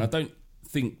striker. And I don't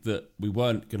think that we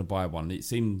weren't going to buy one. It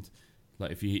seemed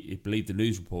like, if you believe the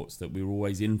news reports, that we were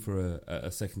always in for a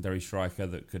secondary striker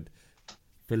that could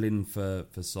fill in for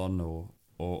Son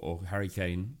or Harry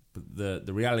Kane. But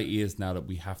the reality is now that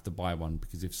we have to buy one,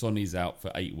 because if Son is out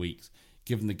for 8 weeks,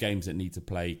 given the games that need to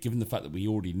play, given the fact that we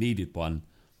already needed one,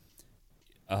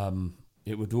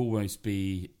 it would almost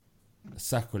be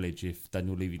sacrilege if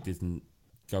Daniel Levy didn't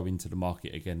go into the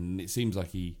market again. And it seems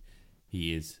like he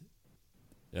is.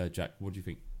 Jack, what do you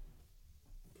think?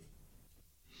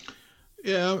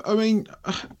 Yeah,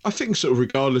 I think sort of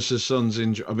regardless of Son's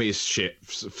injury, it's shit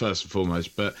first and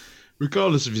foremost, but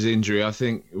regardless of his injury, I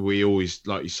think we always,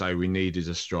 like you say, we needed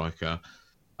a striker.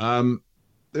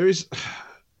 There is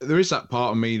that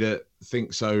part of me that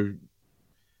thinks so.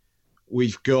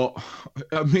 We've got,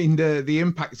 the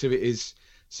impact of it is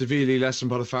severely lessened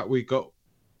by the fact we've got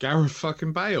Gareth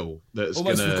fucking Bale that's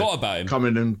going to come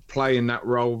in and play in that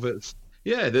role that's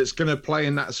going to play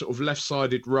in that sort of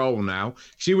left-sided role now.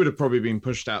 Because he would have probably been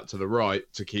pushed out to the right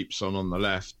to keep Son on the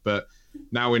left, but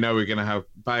now we know we're going to have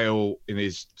Bale in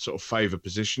his sort of favoured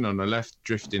position on the left,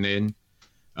 drifting in.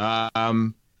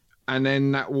 And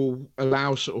then that will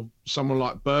allow sort of someone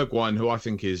like Bergwijn, who I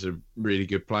think is a really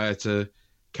good player, to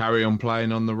carry on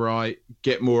playing on the right,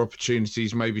 get more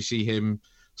opportunities, maybe see him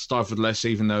stifled less,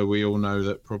 even though we all know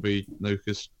that probably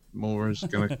Lucas Moura is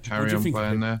going to carry on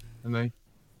playing there, isn't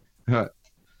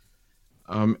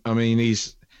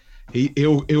he?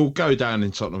 He'll go down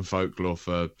in Tottenham folklore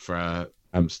for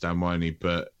Amsterdam, won't he?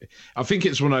 But I think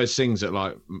it's one of those things that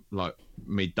like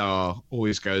Midar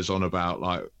always goes on about,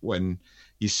 like when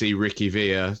you see Ricky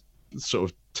Villa sort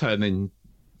of turning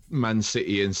Man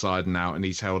City inside and out, and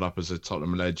he's held up as a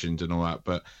Tottenham legend and all that,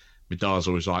 but Midar's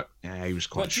always like, yeah, he was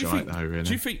quite shy though, really.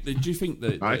 Do you think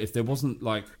that right? If there wasn't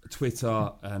like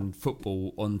Twitter and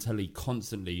football on telly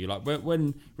constantly, like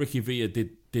when Ricky Villa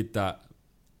did that,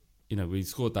 we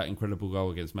scored that incredible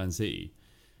goal against Man City,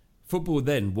 football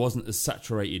then wasn't as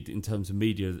saturated in terms of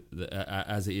media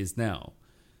as it is now.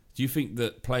 Do you think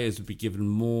that players would be given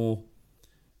more,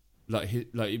 like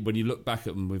when you look back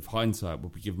at them with hindsight,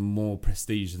 would be given more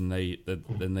prestige than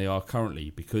they are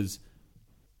currently? Because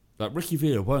like Ricky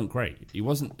Villa weren't great. He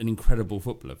wasn't an incredible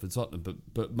footballer for Tottenham,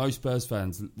 but most Spurs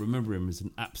fans remember him as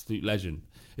an absolute legend.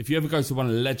 If you ever go to one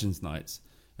of the Legends nights,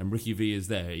 and Ricky V is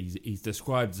there, he's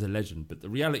described as a legend. But the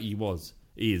reality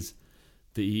is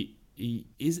that he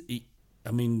isn't.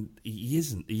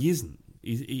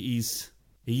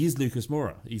 He is Lucas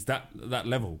Moura. He's that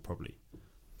level probably.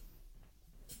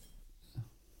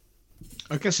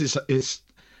 I guess it's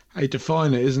how you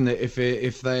define it, isn't it?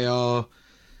 If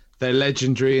they're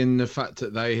legendary in the fact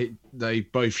that they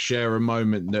both share a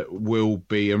moment that will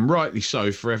be, and rightly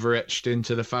so, forever etched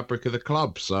into the fabric of the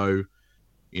club. So,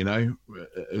 you know,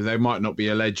 they might not be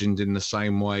a legend in the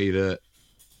same way that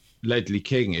Ledley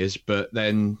King is, but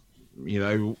then, you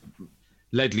know,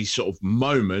 Ledley's sort of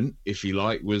moment, if you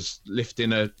like, was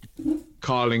lifting a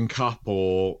Carling Cup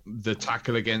or the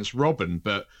tackle against Robin.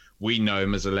 But we know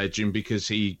him as a legend because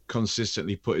he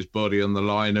consistently put his body on the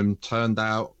line and turned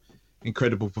out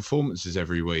incredible performances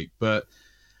every week. But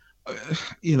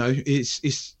you know,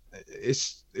 it's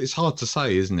hard to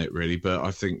say, isn't it? Really, but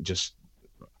I just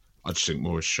think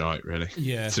more is shite, really.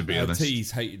 Yeah, to be honest.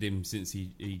 T's hated him since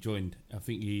he joined. I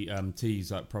think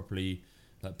T's like properly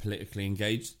like politically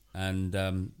engaged and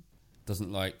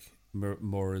doesn't like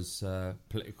Mora's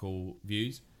political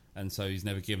views, and so he's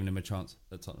never given him a chance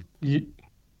at Tottenham.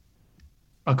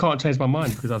 I can't change my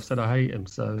mind because I've said I hate him.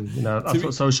 So, you know, that's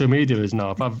what social media is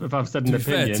now. If I've said an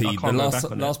opinion, I can't go back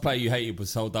on it. Last player you hated was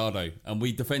Soldado, and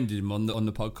we defended him on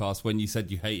the podcast when you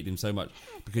said you hated him so much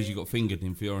because you got fingered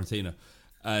in Fiorentina,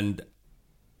 and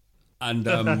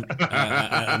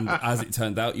as it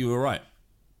turned out, you were right.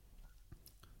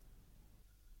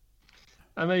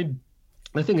 I mean,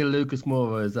 the thing with Lucas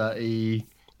Moura is that we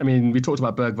talked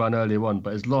about Bergwijn earlier on,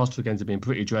 but his last two games have been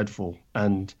pretty dreadful,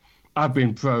 and I've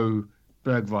been pro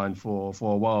Bergwijn for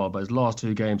a while, but his last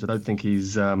two games, I don't think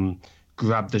he's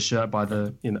grabbed the shirt by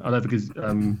the. I don't think he's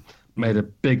made a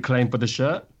big claim for the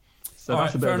shirt. So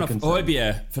that's a bit of a concern.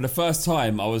 Højbjerg, for the first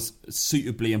time, I was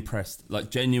suitably impressed.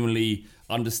 Like, genuinely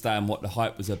understand what the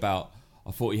hype was about. I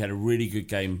thought he had a really good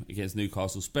game against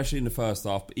Newcastle, especially in the first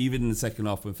half. But even in the second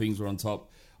half, when things were on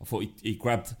top, I thought he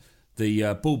grabbed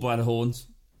the bull by the horns,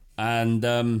 and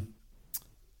I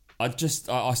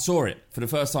saw it for the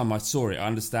first time. I saw it. I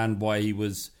understand why he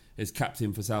was as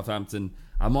captain for Southampton.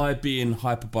 Am I being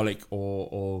hyperbolic,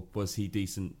 or was he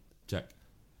decent, Jack?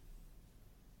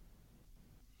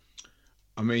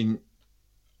 I mean,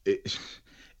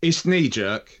 it's knee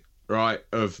jerk, right,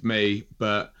 of me,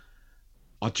 but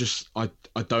I don't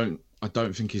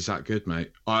think he's that good,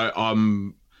 mate. I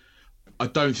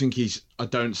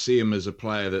don't see him as a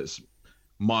player that's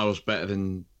miles better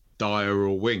than Dyer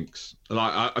or Winks.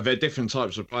 Like, they're different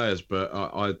types of players, but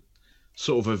I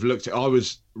sort of have looked at. I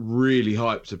was really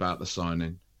hyped about the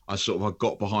signing. I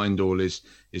got behind all his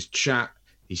chat.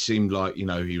 He seemed like, you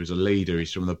know, he was a leader.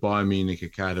 He's from the Bayern Munich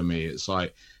academy. It's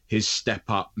like his step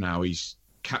up now. He's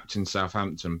captain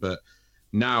Southampton, but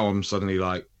now I'm suddenly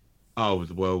like, oh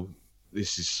well,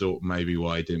 this is sort of maybe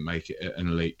why he didn't make it at an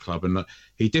elite club. And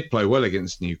he did play well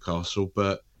against Newcastle,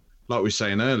 but like we were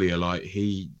saying earlier, like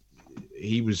he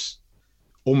was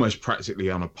almost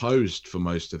practically unopposed for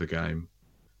most of the game.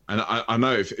 And I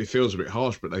know it feels a bit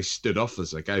harsh, but they stood off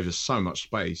us. They gave us so much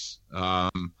space.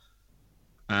 And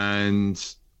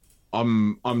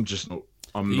I'm just not.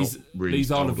 Not really.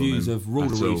 These are the views of Rule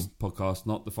the Roost podcast,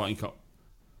 not the Fighting Cock.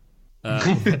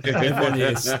 Everyone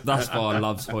here thus far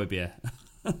loves Højbjerg.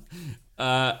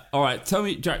 All right,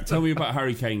 Jack, tell me about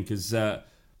Harry Kane, because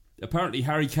apparently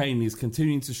Harry Kane is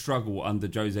continuing to struggle under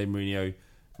Jose Mourinho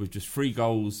with just 3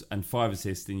 goals and 5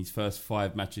 assists in his first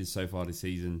 5 matches so far this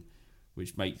season,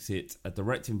 which makes it a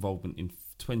direct involvement in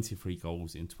 23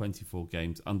 goals in 24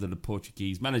 games under the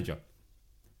Portuguese manager.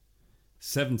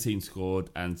 17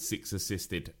 scored and 6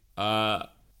 assisted. Are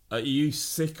you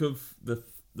sick of the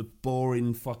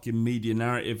boring fucking media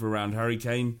narrative around Harry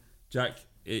Kane, Jack?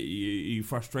 Are you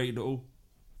frustrated at all?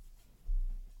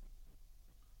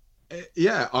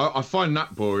 Yeah, I find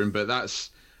that boring, but that's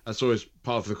always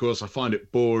part of the course. I find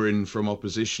it boring from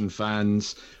opposition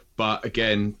fans, but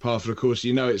again, part of the course,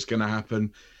 you know it's going to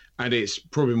happen, and it's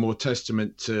probably more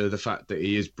testament to the fact that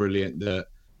he is brilliant that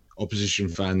opposition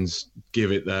fans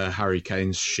give it the Harry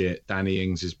Kane's shit, Danny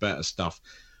Ings is better stuff.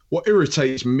 What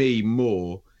irritates me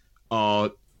more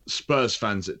are Spurs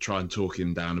fans that try and talk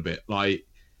him down a bit.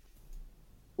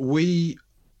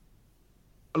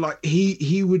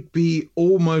 He would be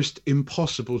almost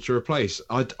impossible to replace.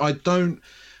 I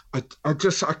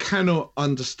cannot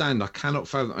understand. I cannot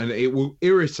fathom, and it will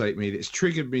irritate me. It's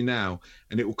triggered me now,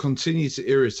 and it will continue to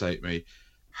irritate me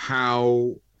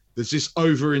how there's this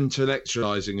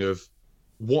over-intellectualizing of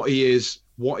what he is,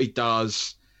 what he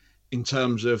does, in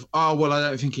terms of, I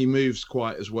don't think he moves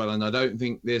quite as well, and I don't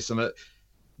think this and that.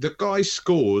 The guy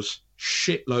scores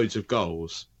shitloads of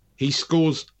goals. He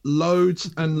scores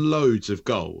loads and loads of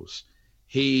goals.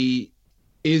 He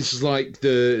is like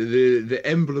the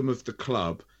emblem of the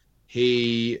club.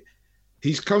 He's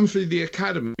come through the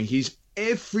academy. He's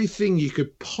everything you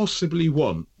could possibly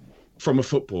want from a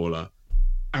footballer.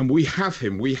 And we have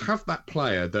him. We have that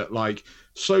player that, like,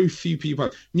 so few people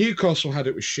have. Newcastle had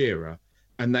it with Shearer,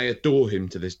 and they adore him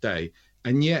to this day.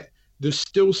 And yet there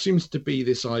still seems to be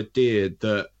this idea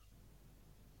that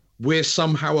we're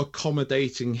somehow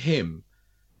accommodating him.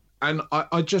 And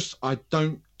I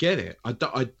don't get it. I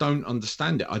don't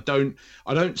understand it. I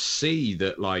don't see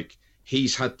that, like,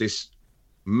 he's had this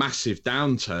massive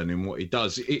downturn in what he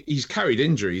does. He's carried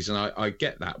injuries, and I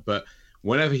get that. But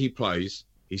whenever he plays,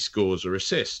 he scores or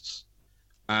assists.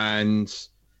 And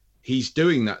he's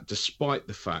doing that despite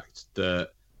the fact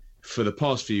that for the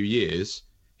past few years,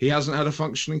 he hasn't had a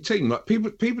functioning team. Like,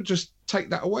 people just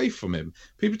take that away from him.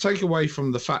 People take away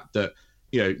from the fact that,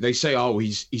 you know, they say, oh,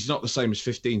 he's not the same as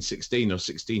 15-16 or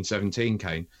 16-17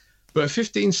 Kane. But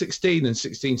 15-16 and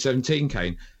 16-17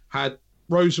 Kane had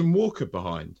Rose and Walker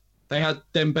behind. They had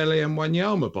Dembele and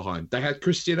Wanyama behind. They had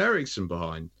Christian Eriksen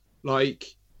behind.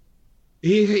 Like,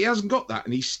 he hasn't got that,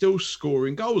 and he's still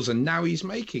scoring goals, and now he's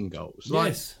making goals.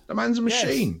 Yes. Like, the man's a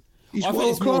machine. He's I think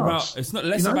world it's more class. about, it's not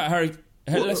less about Harry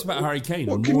Kane,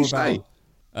 what and can more you say?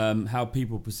 about how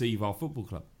people perceive our football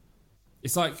club.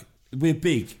 It's like we're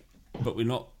big, but we're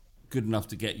not good enough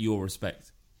to get your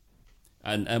respect.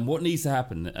 And what needs to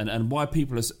happen, and why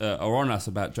people are on us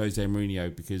about Jose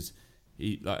Mourinho, because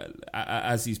he, like,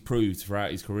 as he's proved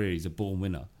throughout his career, he's a born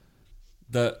winner.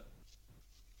 That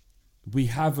we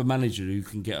have a manager who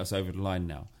can get us over the line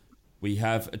now. We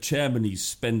have a chairman who's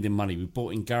spending money. We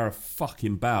brought in Gareth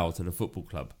fucking Bale to the football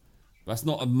club. That's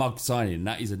not a mug signing.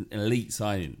 That is an elite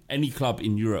signing. Any club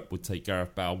in Europe would take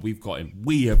Gareth Bale. We've got him.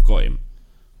 We have got him.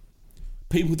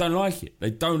 People don't like it.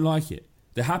 They don't like it.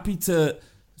 They're happy to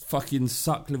fucking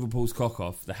suck Liverpool's cock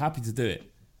off. They're happy to do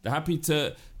it. They're happy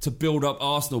to build up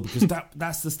Arsenal because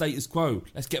that's the status quo.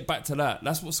 Let's get back to that.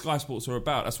 That's what Sky Sports are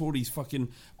about. That's what all these fucking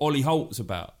Ollie Holt's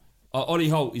about. Ollie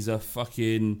Holt is a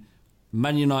fucking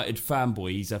Man United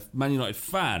fanboy. He's a Man United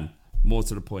fan, more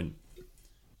to the point.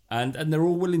 And they're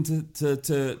all willing to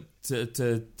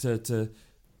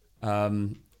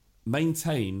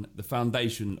maintain the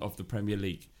foundation of the Premier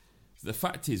League. The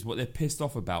fact is, what they're pissed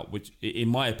off about, which, in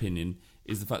my opinion,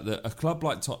 is the fact that a club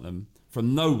like Tottenham,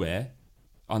 from nowhere,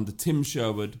 under Tim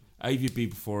Sherwood, AVB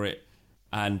before it,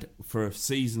 and for a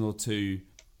season or two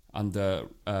under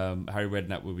Harry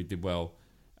Redknapp, where we did well,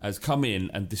 has come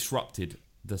in and disrupted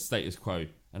the status quo,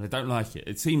 and I don't like it.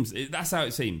 That's how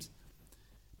it seems.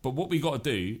 But what we got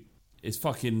to do is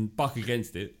fucking buck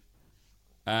against it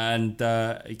and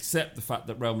accept the fact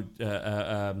that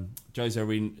Jose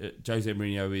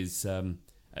Mourinho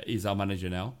is our manager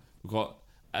now. We've got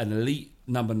an elite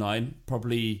number 9,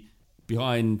 probably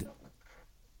behind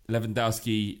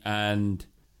Lewandowski and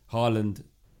Haaland,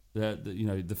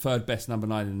 the third best number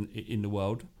 9 in the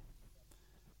world.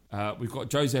 We've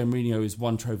got Jose Mourinho who's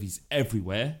won trophies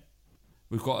everywhere.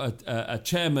 We've got a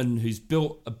chairman who's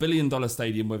built $1 billion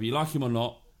stadium, whether you like him or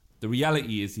not. The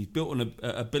reality is he's built on a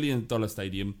 $1 billion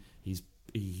stadium.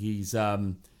 He's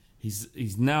now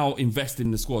invested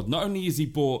in the squad. Not only has he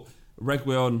bought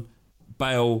Reguilon,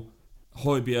 Bale,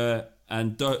 Højbjerg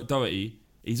and Doherty,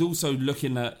 he's also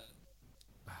looking at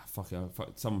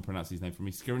someone pronounce his name for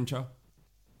me, Skriniar.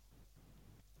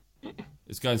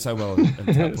 It's going so well at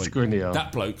that point. Skriniar.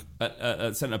 That bloke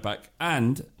at centre back,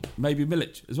 and maybe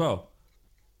Milic as well.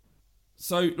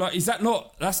 So, like,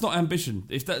 that's not ambition.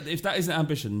 If that isn't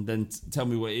ambition, then tell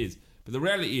me what it is. But the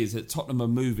reality is that Tottenham are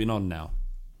moving on now,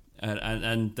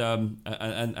 and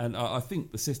I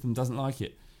think the system doesn't like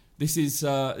it. This is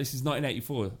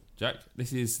 1984, Jack.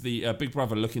 This is the Big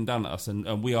Brother looking down at us,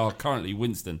 and we are currently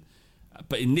Winston.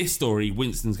 But in this story,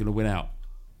 Winston's going to win out.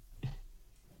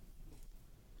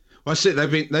 Well, that's it.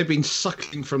 They've been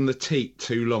sucking from the teat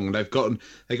too long. They've gotten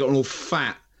all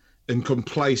fat and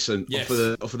complacent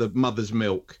off of the mother's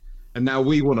milk, and now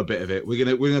we want a bit of it. We're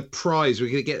gonna prize. We're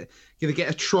gonna get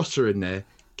a trotter in there,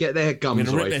 get their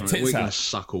gums away from it. We're gonna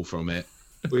suckle from it.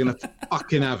 We're gonna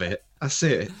fucking have it. That's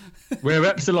it. We're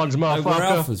Epsilons,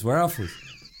 motherfucker. We're Alphas.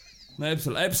 No,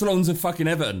 Epsilon's a fucking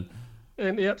Everton.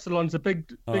 And the Epsilons are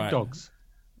big dogs.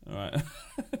 All right.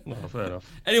 No, fair enough.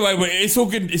 Anyway, it's all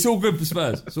good. It's all good for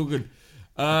Spurs. It's all good.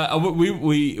 We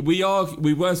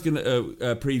were going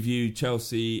to preview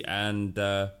Chelsea and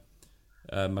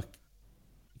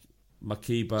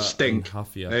Makiba Stink. and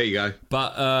Hafia. There you go.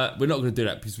 But we're not going to do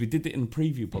that because we did it in the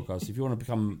preview podcast. If you want to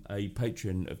become a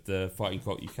patron of the Fighting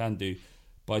Cock, you can do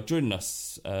by joining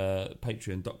us,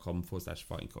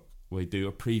 patreon.com/Fighting Cock. We do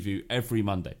a preview every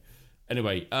Monday.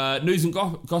 Anyway, news and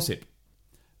gossip.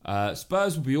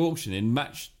 Spurs will be auctioning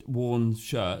match-worn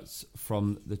shirts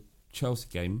from the Chelsea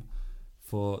game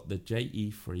for the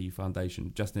JE3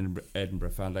 Foundation, Justin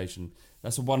Edinburgh Foundation.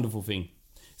 That's a wonderful thing.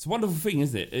 It's a wonderful thing,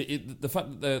 isn't it? The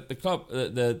fact that the club,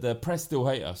 the press still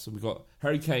hate us. We've got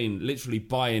Harry Kane literally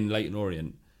buying Leyton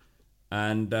Orient,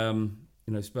 and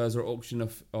Spurs are auctioning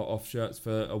off shirts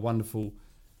for a wonderful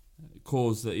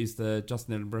cause that is the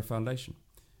Justin Edinburgh Foundation.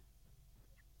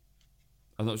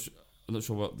 I'm not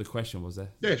sure what the question was there.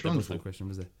 Yeah, it's wonderful. There was no question,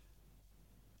 was there?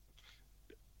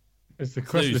 It's the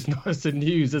question. It's the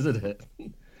news, isn't it?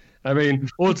 I mean,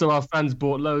 also our fans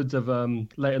bought loads of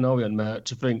Leyton Orient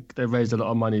merch. I think they raised a lot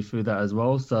of money through that as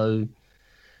well. So,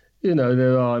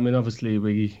 there are. I mean, obviously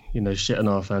we, shit on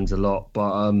our fans a lot,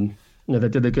 but they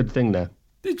did a good thing there.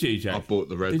 Did you, Jack? I bought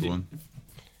the red one.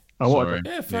 Sorry.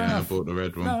 Yeah, fair enough. I bought the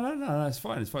red one. No, it's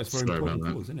fine. It's fine. It's very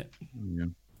important cause, isn't it?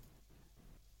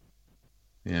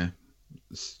 Yeah.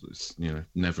 It's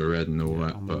never red and all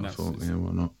that, but I thought,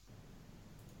 why not?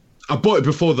 I bought it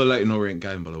before the Leyton Orient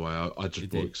game, by the way. I just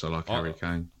bought it because I like Harry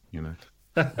Kane, Not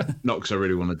because I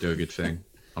really want to do a good thing.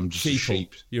 I'm just a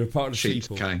sheep. You're a part of the sheep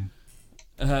sheep. Kane.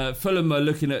 Fulham are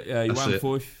looking at João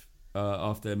Foyth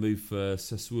after their move for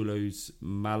Sassuolo's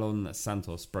Malon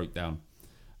Santos broke down.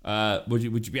 Would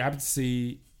you be happy to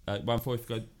see João Foyth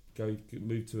go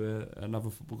move to another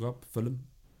football club, Fulham?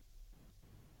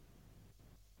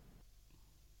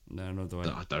 No, not the way.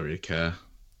 I don't really care.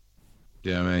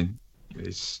 Yeah, I mean,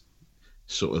 it's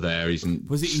sort of there.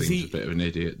 Seems a bit of an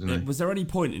idiot, doesn't he? Was there any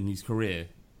point in his career,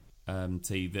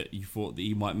 T, that you thought that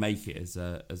he might make it as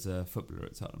a footballer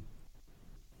at Tottenham?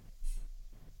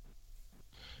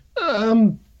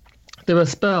 There were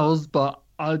spells, but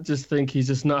I just think he's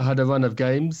just not had a run of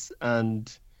games,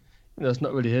 and it's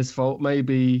not really his fault.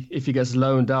 Maybe if he gets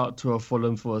loaned out to a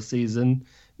Fulham for a season,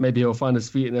 maybe he'll find his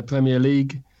feet in the Premier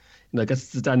League. I guess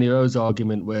it's the Danny Rose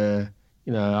argument where,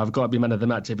 I've got to be man of the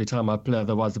match every time I play,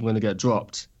 otherwise I'm going to get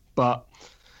dropped. But,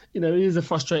 he is a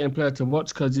frustrating player to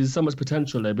watch because there's so much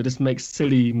potential there, but just makes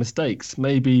silly mistakes.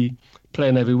 Maybe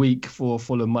playing every week for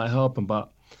Fulham might help him,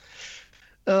 but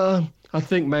I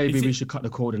think maybe we should cut the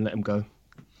cord and let him go.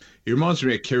 He reminds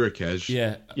me of Kirikej.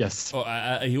 Yeah. Yes.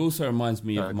 He also reminds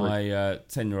me of my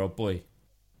 10-year-old boy.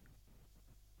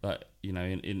 Like,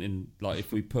 in like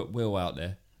if we put Will out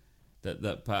there,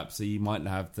 that perhaps he might not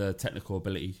have the technical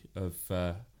ability of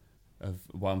João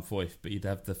Foyth, but he'd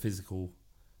have the physical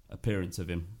appearance of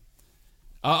him.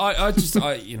 He's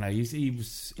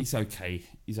okay.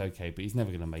 He's okay, but he's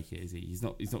never going to make it, is he? He's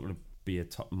not going to be a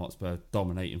top Hotspur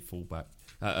dominating fullback,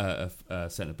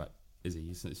 centre back, is he?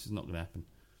 It's just not going to happen.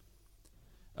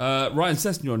 Ryan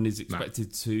Sessegnon is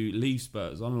expected to leave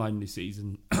Spurs on loan this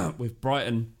season, with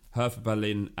Brighton, Hertha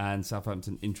Berlin, and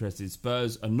Southampton interested.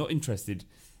 Spurs are not interested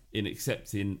in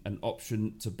accepting an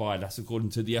option to buy. That's according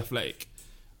to The Athletic.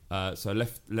 So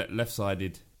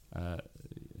left-sided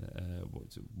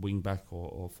wing back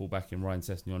or full back in Ryan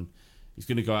Sessegnon. He's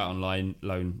going to go out on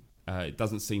loan. It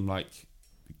doesn't seem like,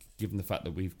 given the fact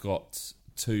that we've got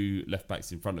two left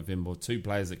backs in front of him or two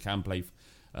players that can play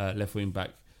left wing back,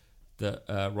 that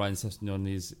Ryan Sessegnon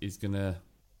is going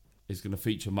to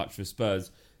feature much for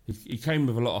Spurs. He came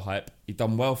with a lot of hype. He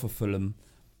done well for Fulham.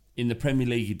 In the Premier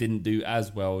League, he didn't do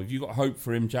as well. Have you got hope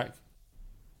for him, Jack?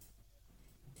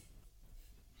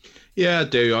 Yeah, I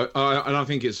do. I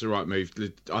think it's the right move.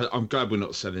 I'm glad we're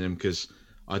not selling him because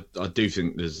I do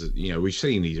think there's, we've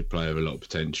seen he's a player with a lot of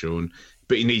potential,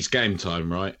 but he needs game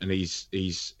time, right? And he's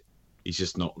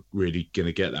just not really going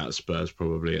to get that at Spurs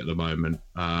probably at the moment.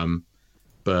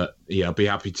 But yeah, I'll be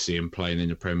happy to see him playing in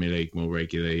the Premier League more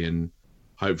regularly, and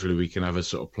hopefully we can have a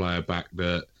sort of player back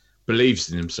that believes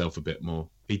in himself a bit more.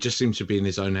 He just seems to be in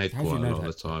his own head quite a lot of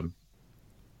the time.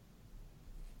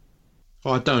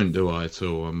 I don't, do I, at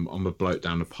all? I'm a bloke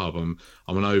down the pub. I'm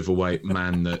an overweight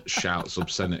man that shouts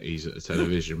obscenities at the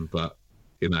television, but,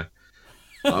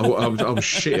 I was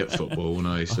shit at football when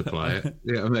I used to play it.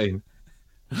 You know what I mean?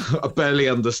 I barely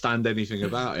understand anything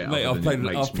about it. Mate, I've played the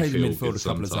midfield a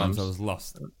couple of times. I was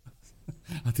lost.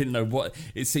 I didn't know what...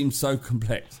 It seemed so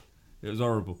complex. It was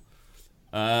horrible.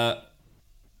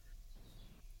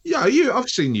 Yeah, I've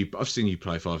seen you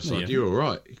play five-side. Yeah. You're all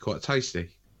right. You're quite tasty.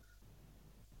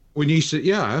 When you used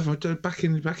to, I have. I did back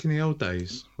in the old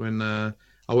days when I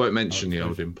won't mention the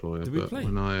old employer, but play?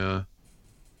 When I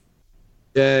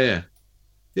I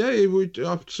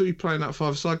saw you playing that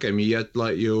five-side game. You had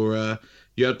like you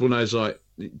had one of those like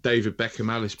David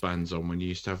Beckham Alice bands on when you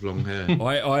used to have long hair.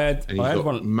 I had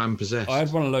one. Man possessed. I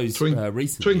had one of those recently.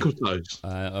 Twinkle toes.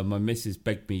 My missus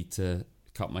begged me to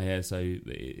cut my hair, so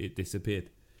it disappeared.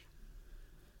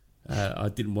 I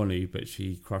didn't want to, but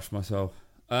she crushed my soul.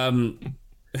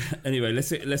 Anyway,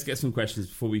 let's get some questions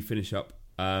before we finish up.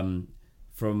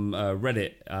 From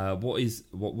Reddit,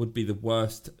 what would be the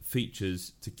worst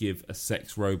features to give a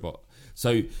sex robot?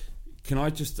 So, can I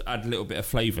just add a little bit of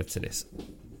flavour to this?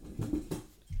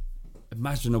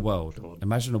 Imagine a world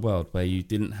where you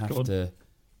didn't have to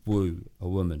woo a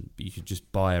woman, but you could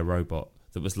just buy a robot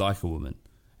that was like a woman,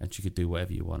 and she could do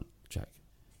whatever you want. Jack,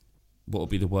 what would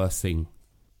be the worst thing,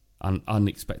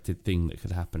 unexpected thing that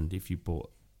could happen if you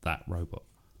bought that robot?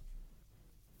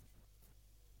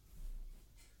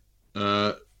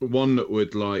 One that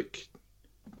would like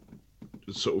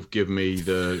sort of give me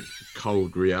the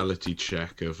cold reality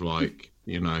check of like,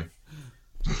 you know,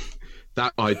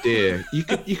 that idea. You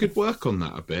could work on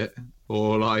that a bit,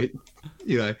 or like,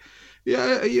 you know,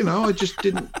 yeah, you know, I just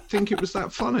didn't think it was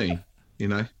that funny, you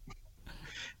know.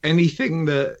 Anything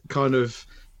that kind of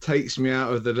takes me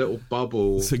out of the little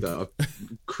bubble that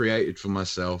I've created for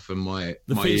myself and my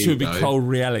feature ego, would be cold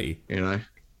reality, you know.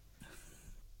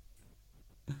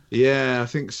 Yeah, I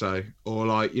think so. Or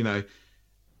like, you know,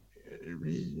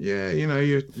 yeah, you know,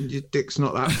 your dick's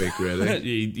not that big, really.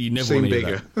 you never Seem want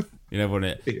bigger. That. You never want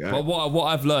it. Yeah. But what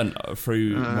I've learned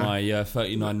through my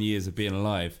 39 years of being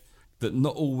alive, that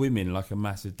not all women like a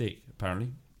massive dick.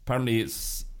 Apparently,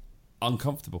 it's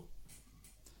uncomfortable.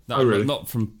 No, oh, really? Not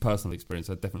from personal experience.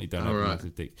 I definitely don't have a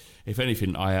massive dick. If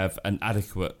anything, I have an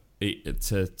adequate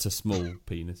to small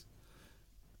penis.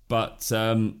 But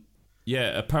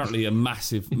yeah, apparently a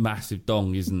massive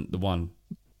dong isn't the one.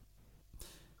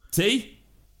 T,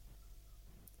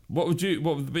 what would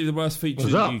be the worst feature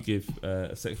that you give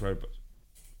a sex robot?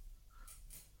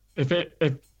 If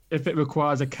it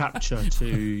requires a capture to,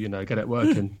 you know, get it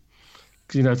working.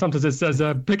 You know, sometimes it says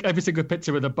pick every single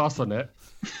picture with a bus on it,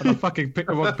 and I fucking pick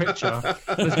the wrong picture,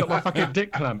 and it's got my fucking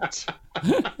dick clamped.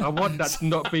 I want that to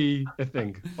not be a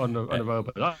thing on a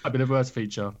robot. That'd be the worst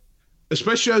feature.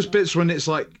 Especially those bits when it's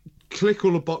like, click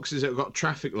all the boxes that have got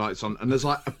traffic lights on, and there's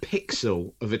like a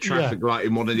pixel of a traffic light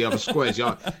in one of the other squares. You're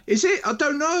like, is it? I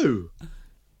don't know.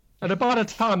 And by the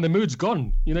time the mood's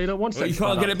gone, you know, you don't want sex. You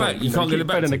can't get it back. You can't get it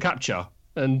back. In the capture,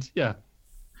 and yeah.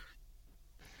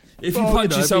 If you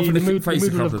punch yourself in the face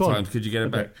a couple of times, could you get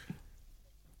it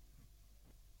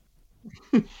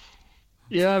back?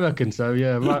 Yeah, I reckon so.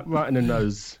 Yeah, right in the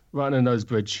nose,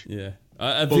 bridge. Yeah.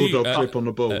 Bulldog clip on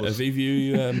the balls. Have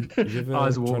you ever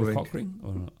Eyes tried a watering. cock ring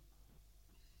or not?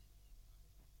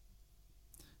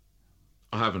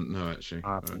 I haven't, no, actually.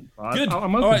 I haven't. Good.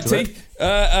 I'm all right, open T.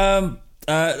 to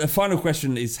The final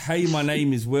question is, hey, my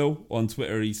name is Will. On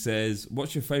Twitter, he says,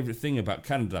 what's your favourite thing about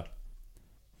Canada?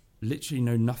 Literally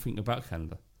know nothing about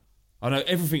Canada. I know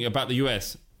everything about the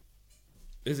US.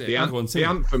 Is it? The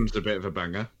anthem's a bit of a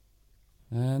banger.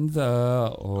 And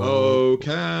oh,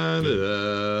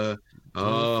 Canada,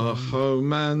 our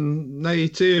home and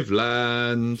native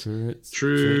land,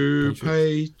 true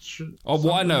patriot. Oh,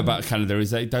 what I know about Canada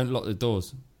is they don't lock the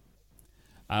doors.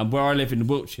 And where I live in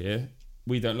Wiltshire,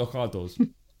 we don't lock our doors.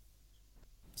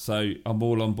 So I'm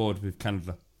all on board with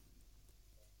Canada.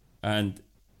 And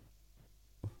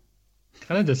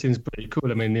Canada seems pretty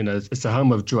cool. I mean, you know, it's the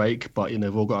home of Drake, but, you know,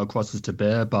 we've all got our crosses to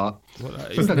bear, but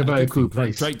it's like a very cool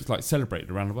place. Drake's like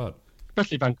celebrated around the world.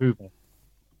 Especially Vancouver.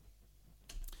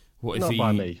 What is Not he?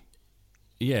 by me.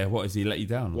 Yeah, what is he let you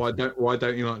down? Why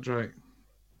don't you like Drake?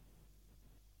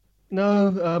 No,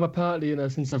 apparently, you know,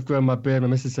 since I've grown my beard, my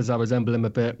missus says I resemble him a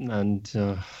bit, and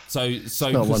so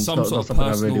not because some sort of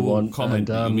personal comment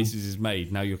and, that your missus has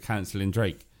made, now you're cancelling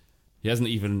Drake. He's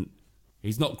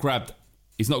not grabbed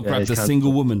a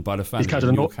single woman by the fan.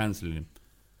 You're cancelling him.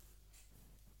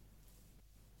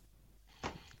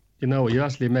 You know what? You're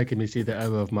actually making me see the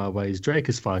error of my ways. Drake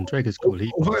is fine. Drake is cool.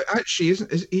 Actually,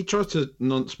 he tried to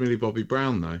nonce Millie Bobby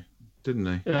Brown though, didn't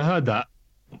he? Yeah, I heard that.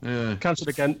 Yeah, Cancelled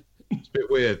again. It's a bit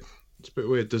weird.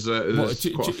 There's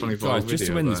quite a funny guys, just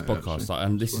to end this that, podcast,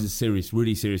 and this is a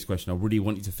really serious question. I really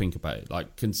want you to think about it.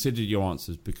 Like, consider your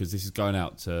answers, because this is going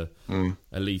out to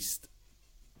at least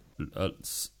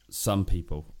some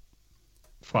people.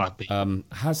 5 people.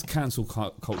 Has cancel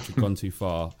culture gone too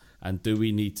far, and do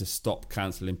we need to stop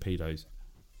cancelling pedos?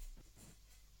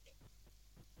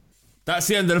 That's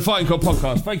the end of the Fighting Cock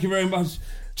podcast. Thank you very much,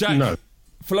 Jack. No.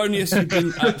 Felonious, you've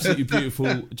been absolutely beautiful.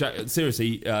 Jack,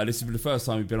 seriously, this has been the first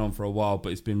time we've been on for a while,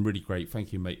 but it's been really great.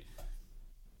 Thank you, mate.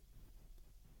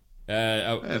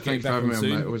 Thanks for having me on,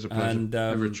 mate. Always a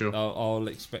pleasure. And I'll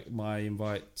expect my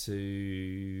invite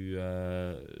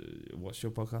to what's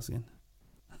your podcast again?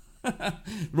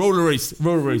 Roller Reese,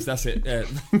 that's it.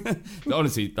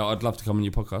 Honestly, I'd love to come on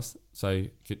your podcast. So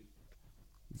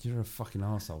you're a fucking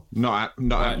arsehole. Not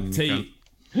T,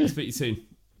 speak to you soon.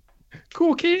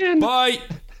 Corky in. Bye.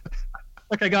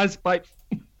 Okay, guys. Bye.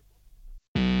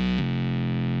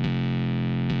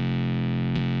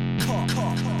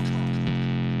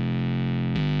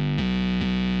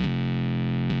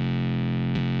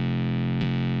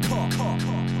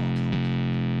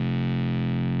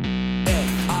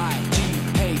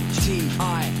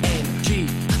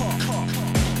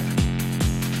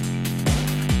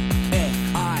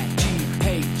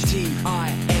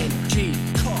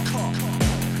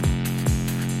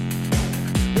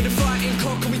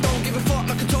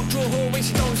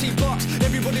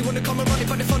 Everybody wanna come and run it,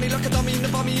 but they're funny like a dummy in the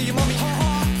bummy of your mummy.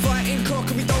 Fighting cock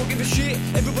and we don't give a shit.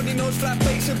 Everybody knows flat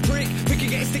bait's a prick. Picky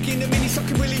getting sticky in the mini,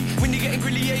 sucking willy. When you're getting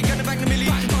grilly, yeah, you're gonna bang the millie.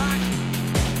 Bang, bang.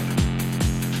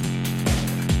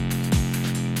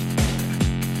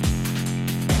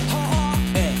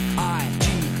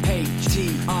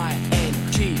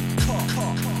 F-I-G-H-T-I-N-G. Cock.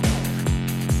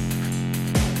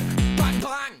 Bang,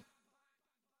 bang.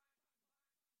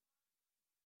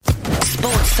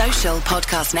 Sports Social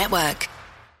Podcast Network.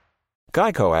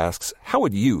 Geico asks, how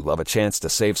would you love a chance to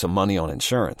save some money on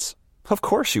insurance? Of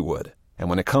course you would. And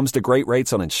when it comes to great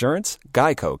rates on insurance,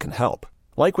 Geico can help.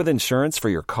 Like with insurance for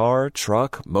your car,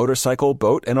 truck, motorcycle,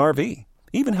 boat, and RV.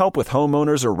 Even help with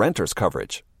homeowners or renters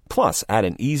coverage. Plus, add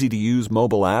an easy-to-use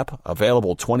mobile app,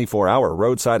 available 24-hour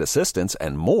roadside assistance,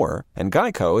 and more, and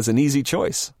Geico is an easy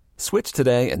choice. Switch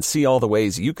today and see all the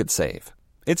ways you could save.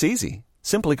 It's easy.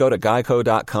 Simply go to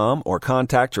geico.com or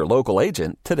contact your local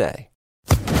agent today.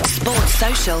 Sports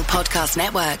Social Podcast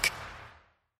Network.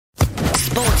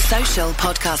 Sports Social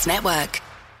Podcast Network.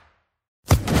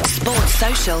 Sports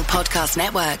Social Podcast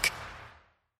Network.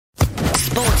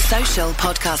 Sports Social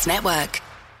Podcast Network.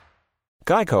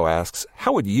 Geico asks,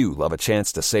 how would you love a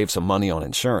chance to save some money on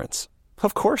insurance?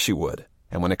 Of course you would.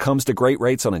 And when it comes to great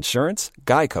rates on insurance,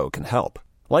 Geico can help.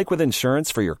 Like with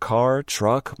insurance for your car,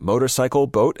 truck, motorcycle,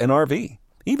 boat, and RV.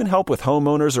 Even help with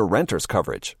homeowners or renters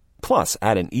coverage. Plus,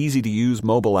 add an easy-to-use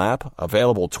mobile app,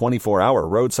 available 24-hour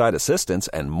roadside assistance,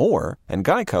 and more, and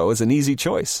Geico is an easy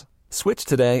choice. Switch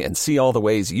today and see all the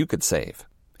ways you could save.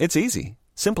 It's easy.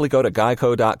 Simply go to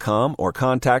geico.com or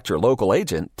contact your local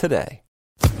agent today.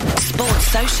 Sports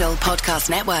Social Podcast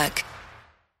Network.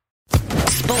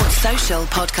 Sports Social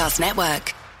Podcast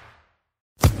Network.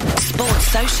 Sports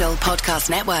Social Podcast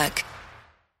Network.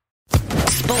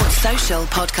 Sports Social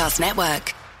Podcast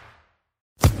Network.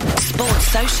 Sports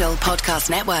Social Podcast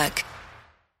Network.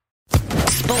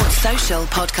 Sports Social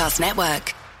Podcast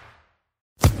Network.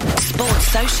 Sports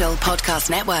Social Podcast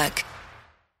Network.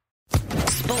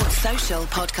 Sports Social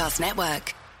Podcast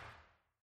Network.